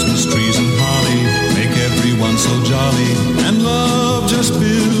 Christmas trees and holly make everyone so jolly, and love just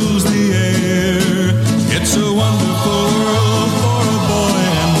fills the air. It's a wonderful world for a boy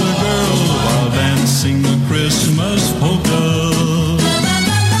and a girl while dancing the Christmas polka.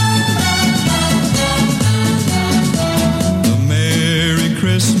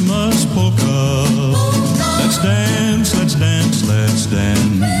 Christmas polka. Let's dance, let's dance, let's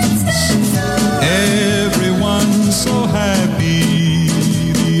dance. Everyone's so happy,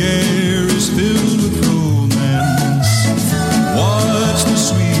 the air is filled with romance. Watch the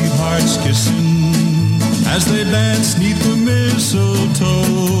sweethearts kissing as they dance 'neath the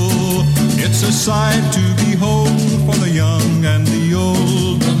mistletoe. It's a sight to behold for the young and the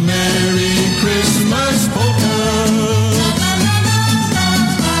old. The Merry Christmas polka.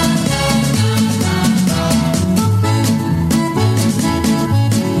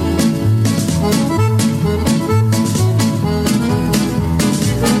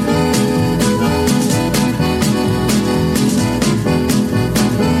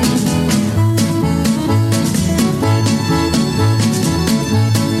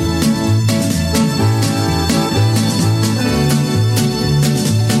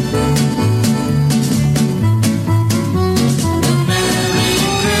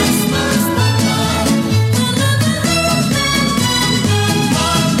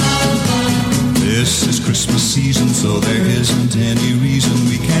 So there isn't any reason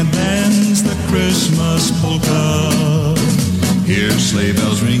we can't dance the Christmas polka. Hear sleigh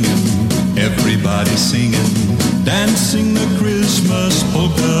bells ringing, everybody singing, dancing the Christmas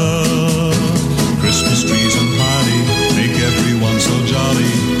polka. Christmas trees and party make everyone so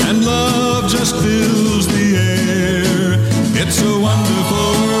jolly, and love just fills the air. It's a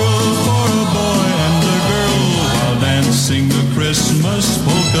wonderful world for a boy and a girl while dancing the Christmas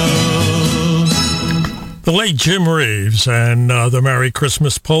polka. The late Jim Reeves and the Merry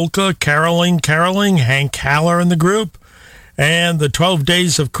Christmas Polka, Caroling, Hank Haller and the group, and the 12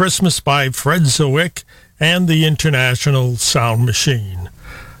 Days of Christmas by Fred Zawick and the International Sound Machine.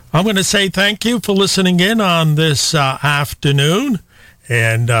 I'm going to say thank you for listening in on this afternoon,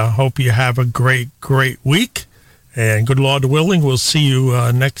 and hope you have a great week. And good Lord willing, we'll see you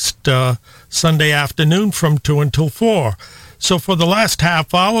next Sunday afternoon from 2 until 4. So for the last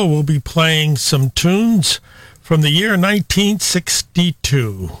half hour, we'll be playing some tunes from the year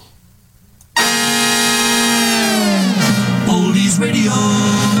 1962. Oldies Radio,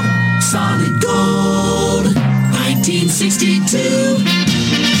 solid gold, 1962.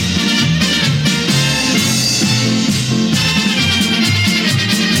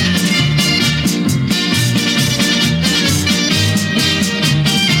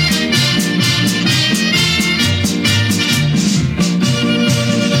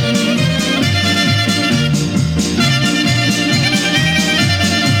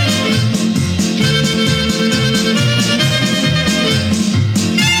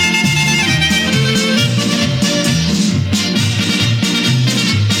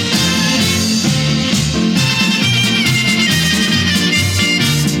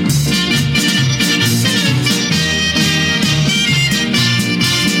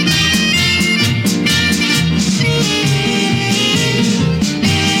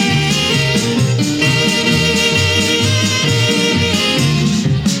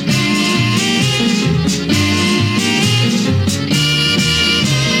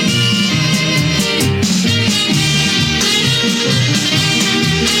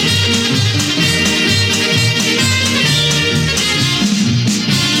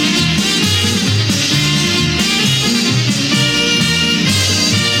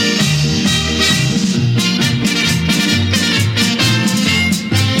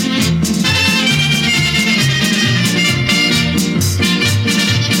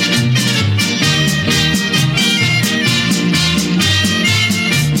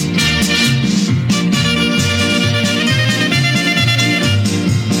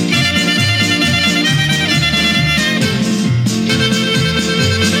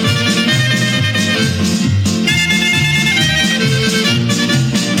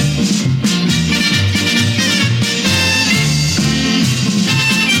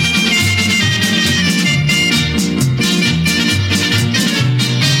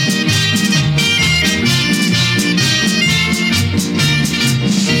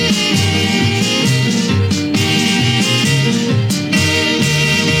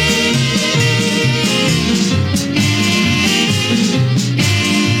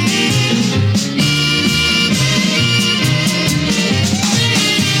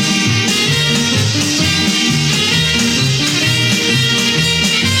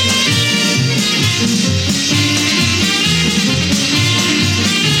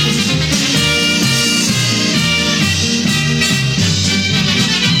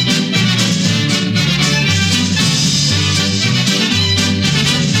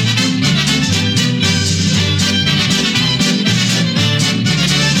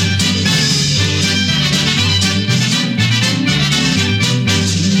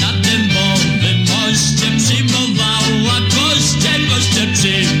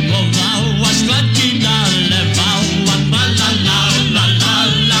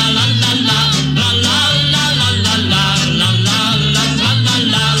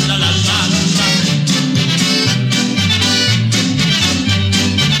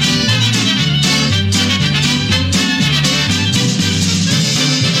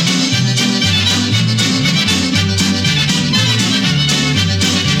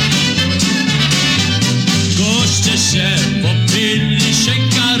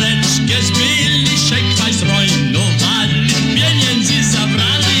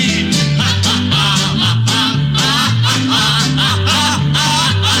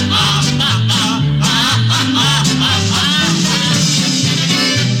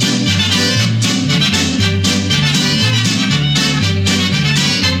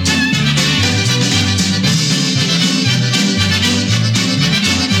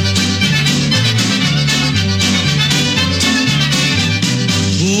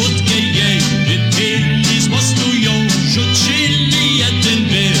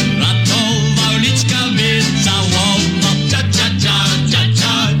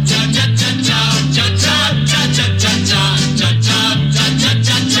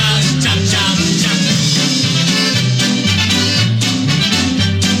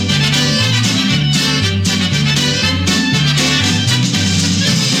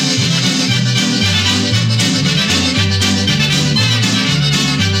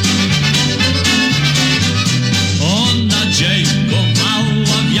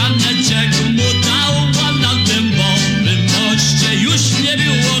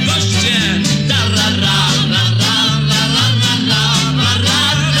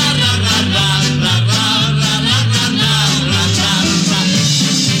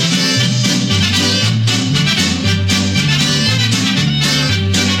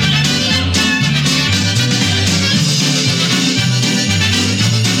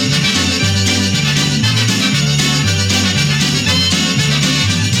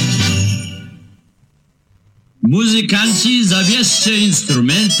 Muzykanci, zabierzcie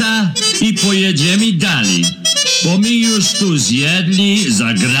instrumenta i pojedziemy dalej. Bo my już tu zjedli,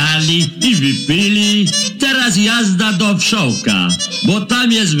 zagrali i wypili. Teraz jazda do Wszołka, bo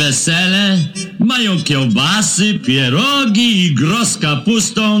tam jest wesele. Mają kiełbasy, pierogi i gros z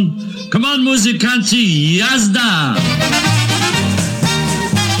kapustą. Come on, muzykanci, jazda!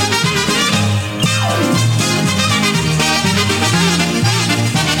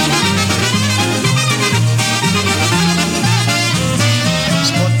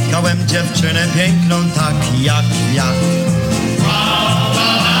 Spotkałem dziewczynę piękną tak jak wiatr.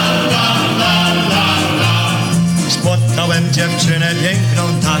 Spotkałem dziewczynę piękną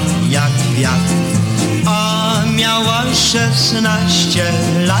tak jak wiatr. A miała 16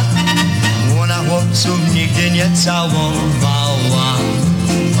 lat. Ona chłopców nigdy nie całowała.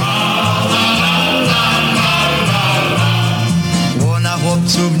 Ona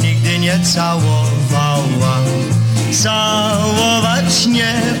chłopców nigdy nie całowała. Całować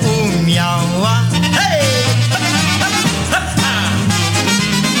nie umiała. Hej!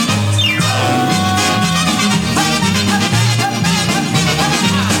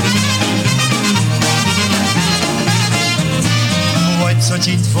 Oj, co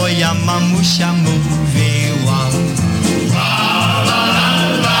ci twoja mamusia mówiła?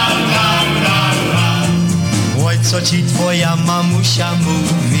 Oj, co ci twoja mamusia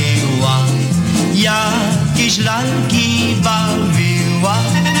mówiła? Jakieś lalki bawiła.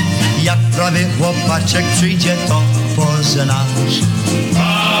 Jak prawy chłopaczek przyjdzie, to poznasz.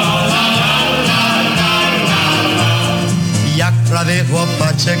 Jak prawy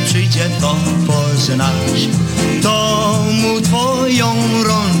chłopaczek przyjdzie, to poznasz. To mu twoją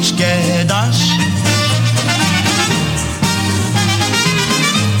rączkę dasz.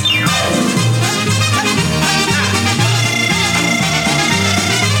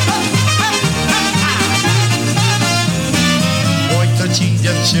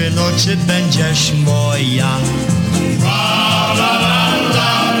 Dziewczyno, czy będziesz moja?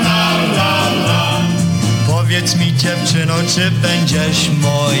 Powiedz mi, dziewczyno, czy będziesz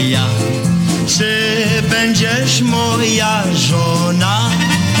moja? Czy będziesz moja żona?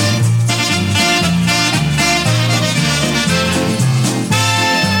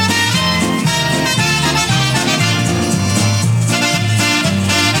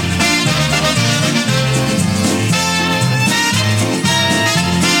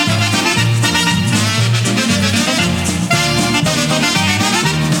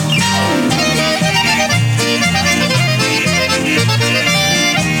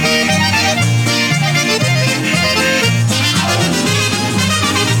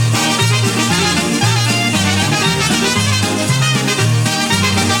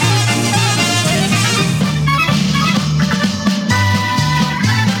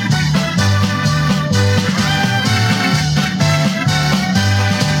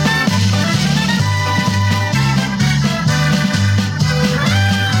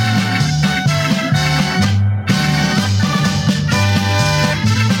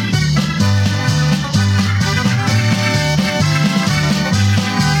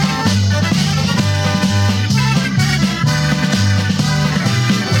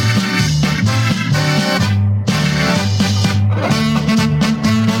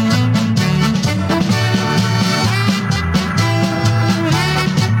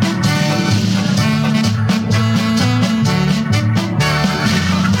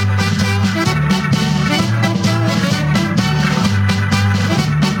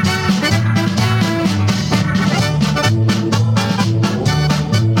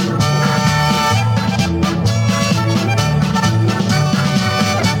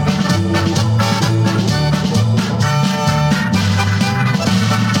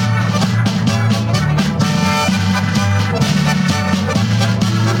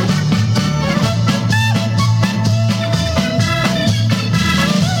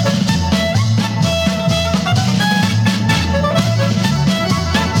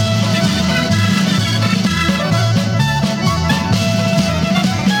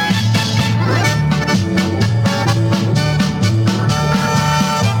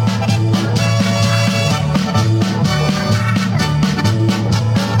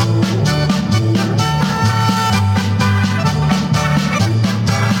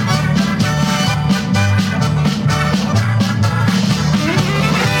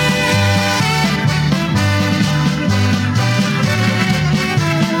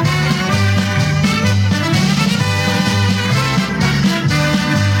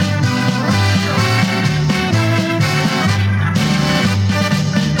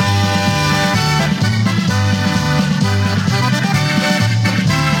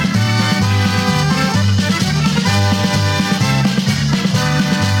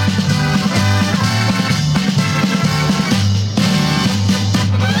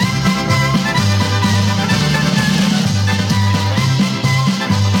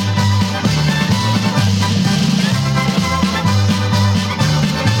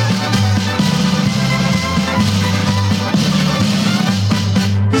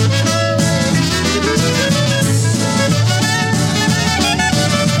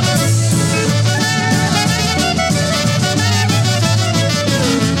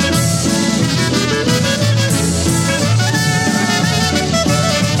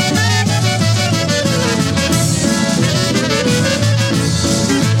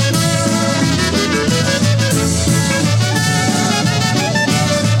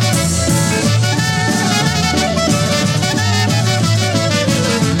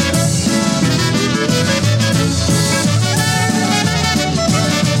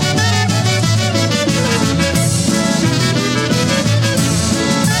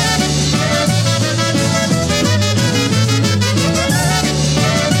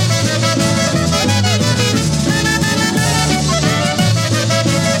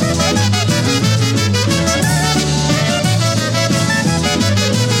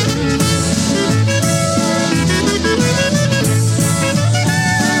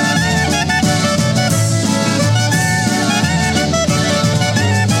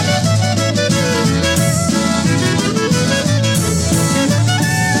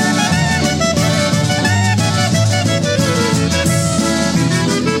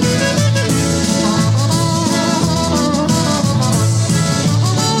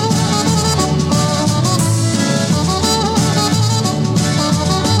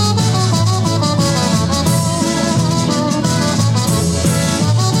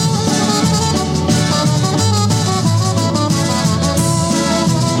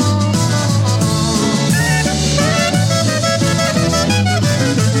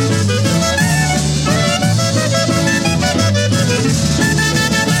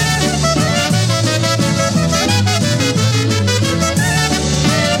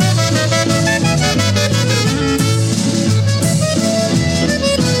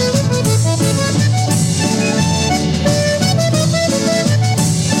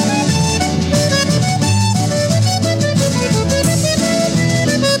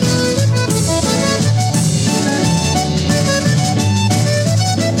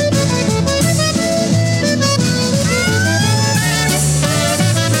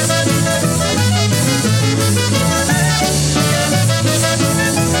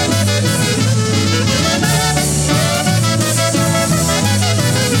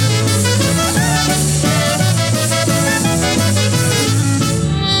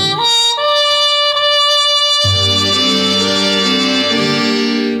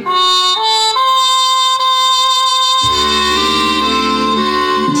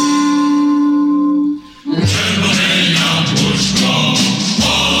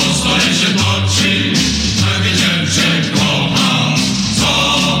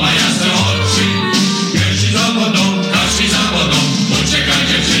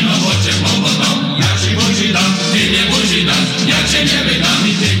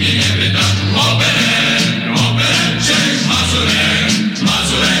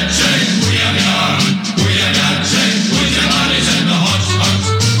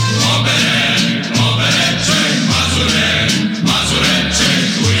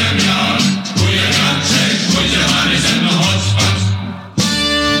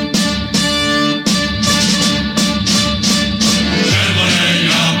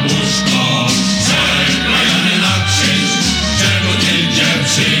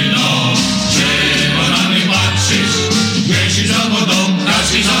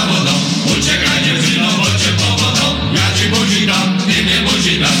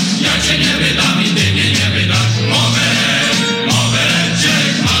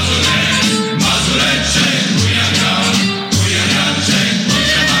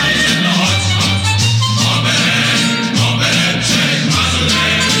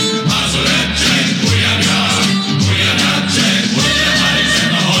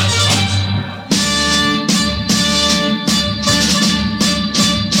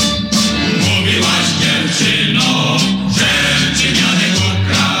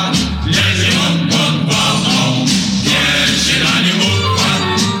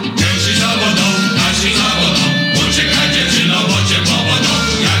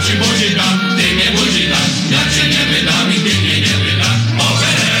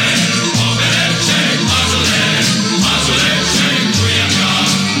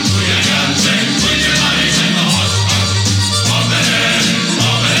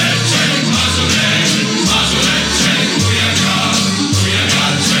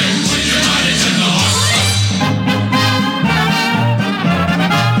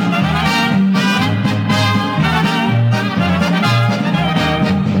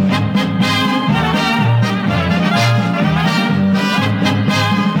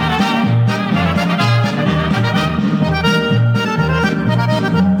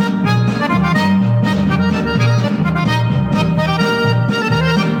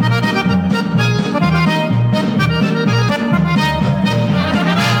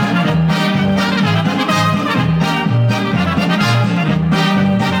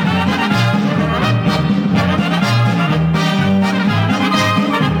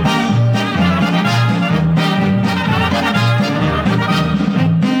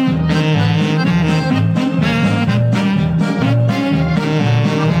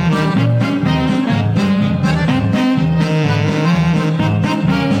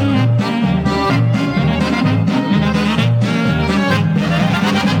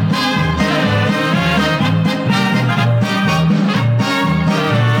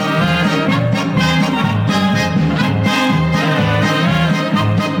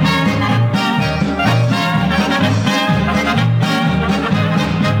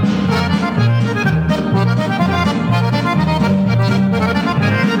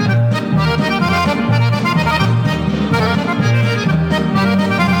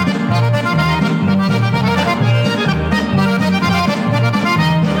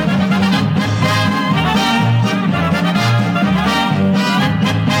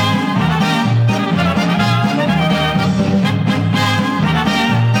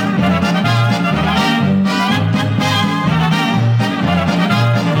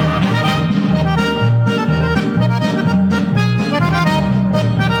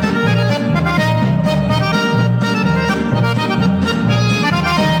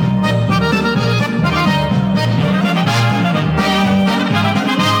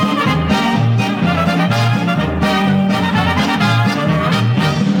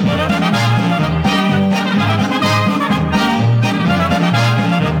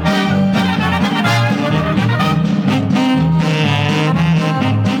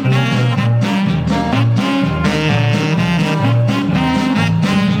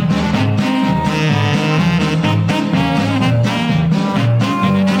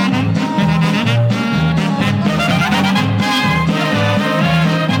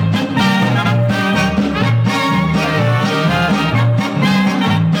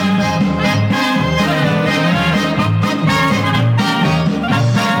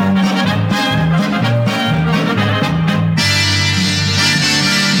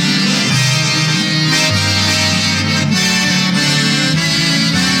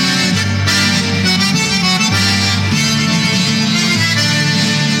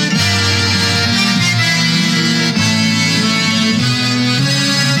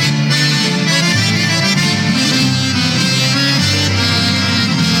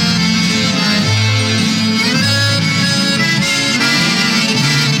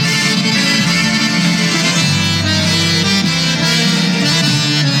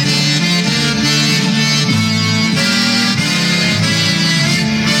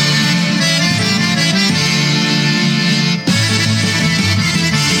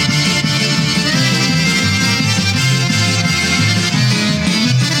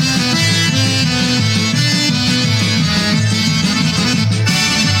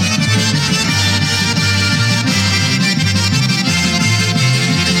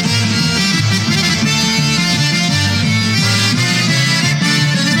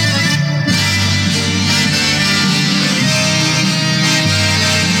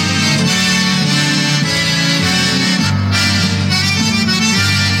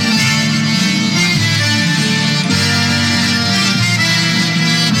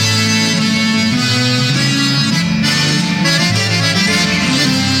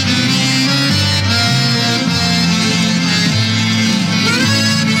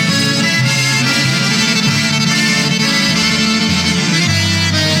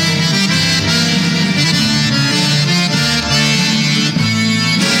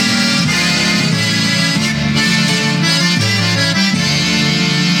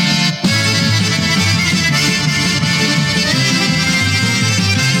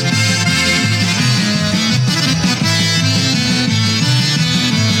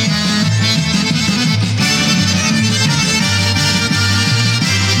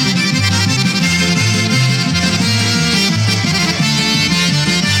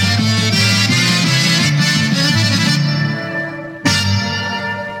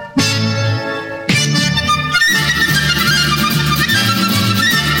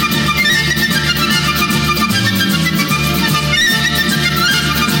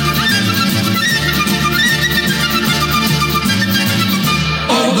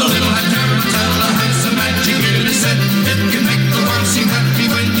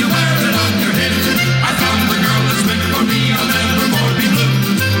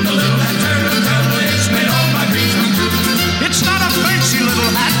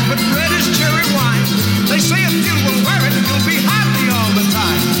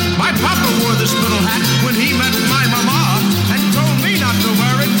 this little hat when he met my mama and told me not to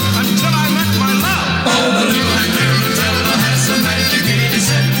wear it until I met my love. Oh, the little hat tarantella has some magic in it,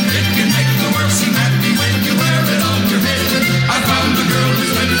 said. It can make the world seem happy when you wear it on your head. I found a girl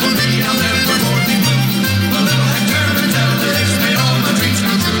who's meant for me, I'll never more be blue. The little hat tarantella has made all my dreams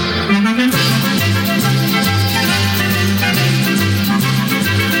come true.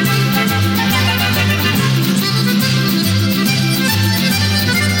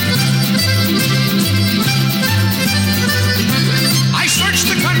 I searched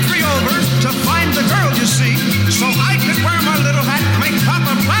the country over to find the girl, you see, so I could wear my little hat, make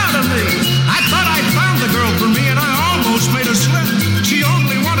Papa proud of me. I thought I'd found the girl for me, and I almost made a slip. She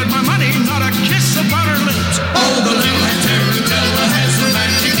only wanted my money, not a kiss upon her lips. Oh, the little hat tarantella has the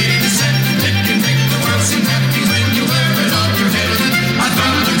magic in its head. It can make the world seem happy when you wear it on your head. I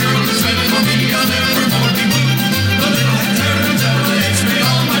found a girl who's meant for me, I'll never more be blue. The little hat tarantella, it's made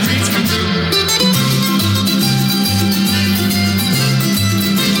all my dreams come true.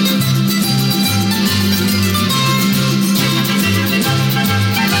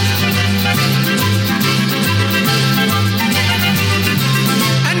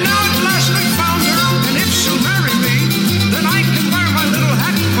 And now at last I found her, and if she'll marry me, then I can wear my little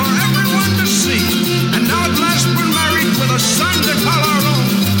hat for everyone to see. And now at last we're married with a son to call our own.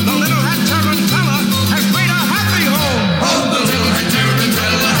 The little hat tarantella has made a happy home. Oh, the little hat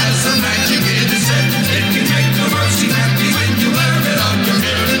tarantella has some magic in its head. It can make the world seem happy when you wear it on your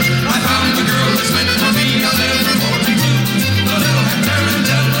head. I found the girl that's meant for me, I'll never more be blue. The little hat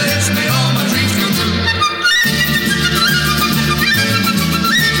tarantella, it's made all my dreams come true.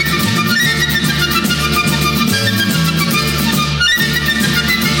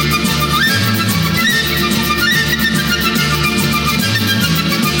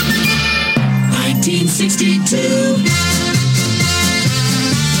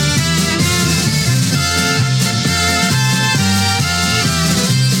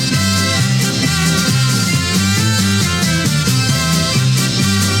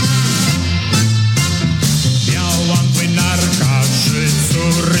 Biała młynarka, 3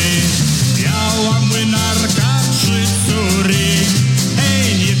 córy. Biała młynarka, 3 córy.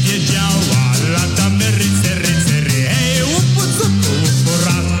 Hej, nie wiedziała, latamy rycery. Hej, łupu, cupu, łupu,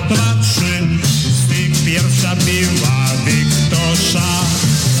 raz, 2, 3. Z tych pierwsza biła Wiktosza.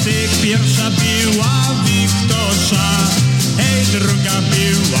 Z tych pierwsza biła Wiktosza. Hej, druga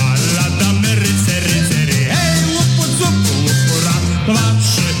biła, latamy rycery. Hej, łupu, cupu, łupu, raz, 2,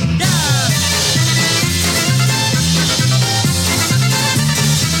 3.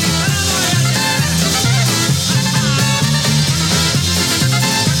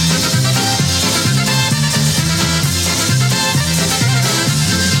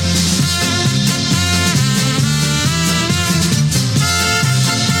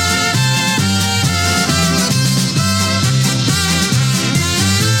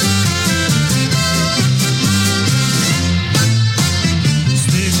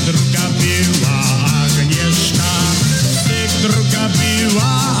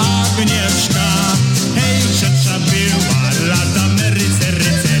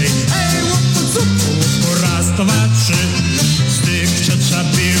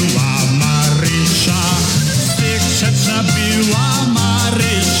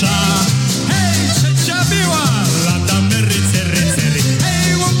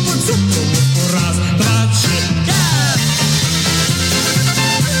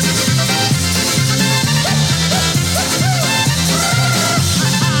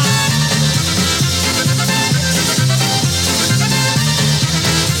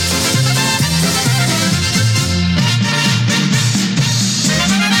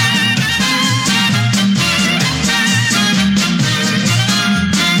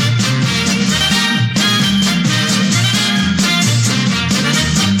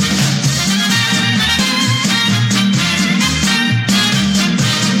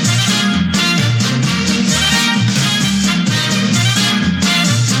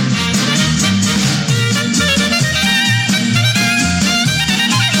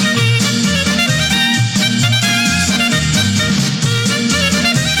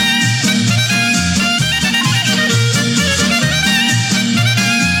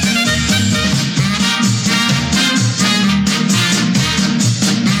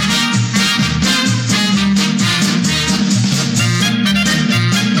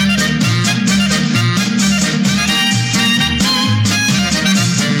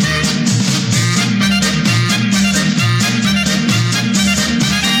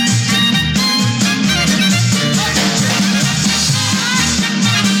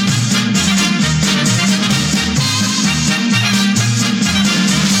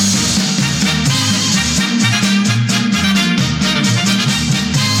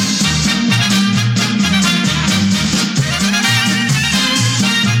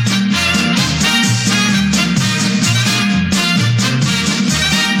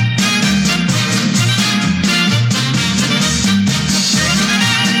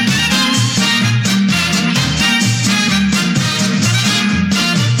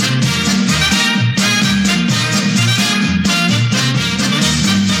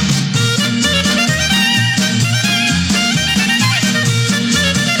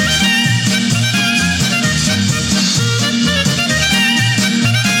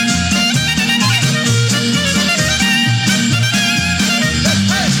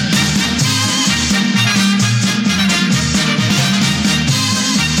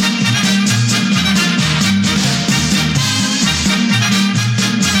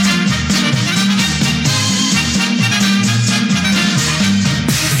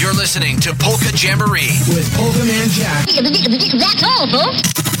 listening to Polka Jamboree with Polka Man Jack. That's all, folks.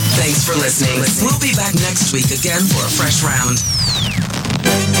 Thanks for listening. We'll be back next week again for a fresh round.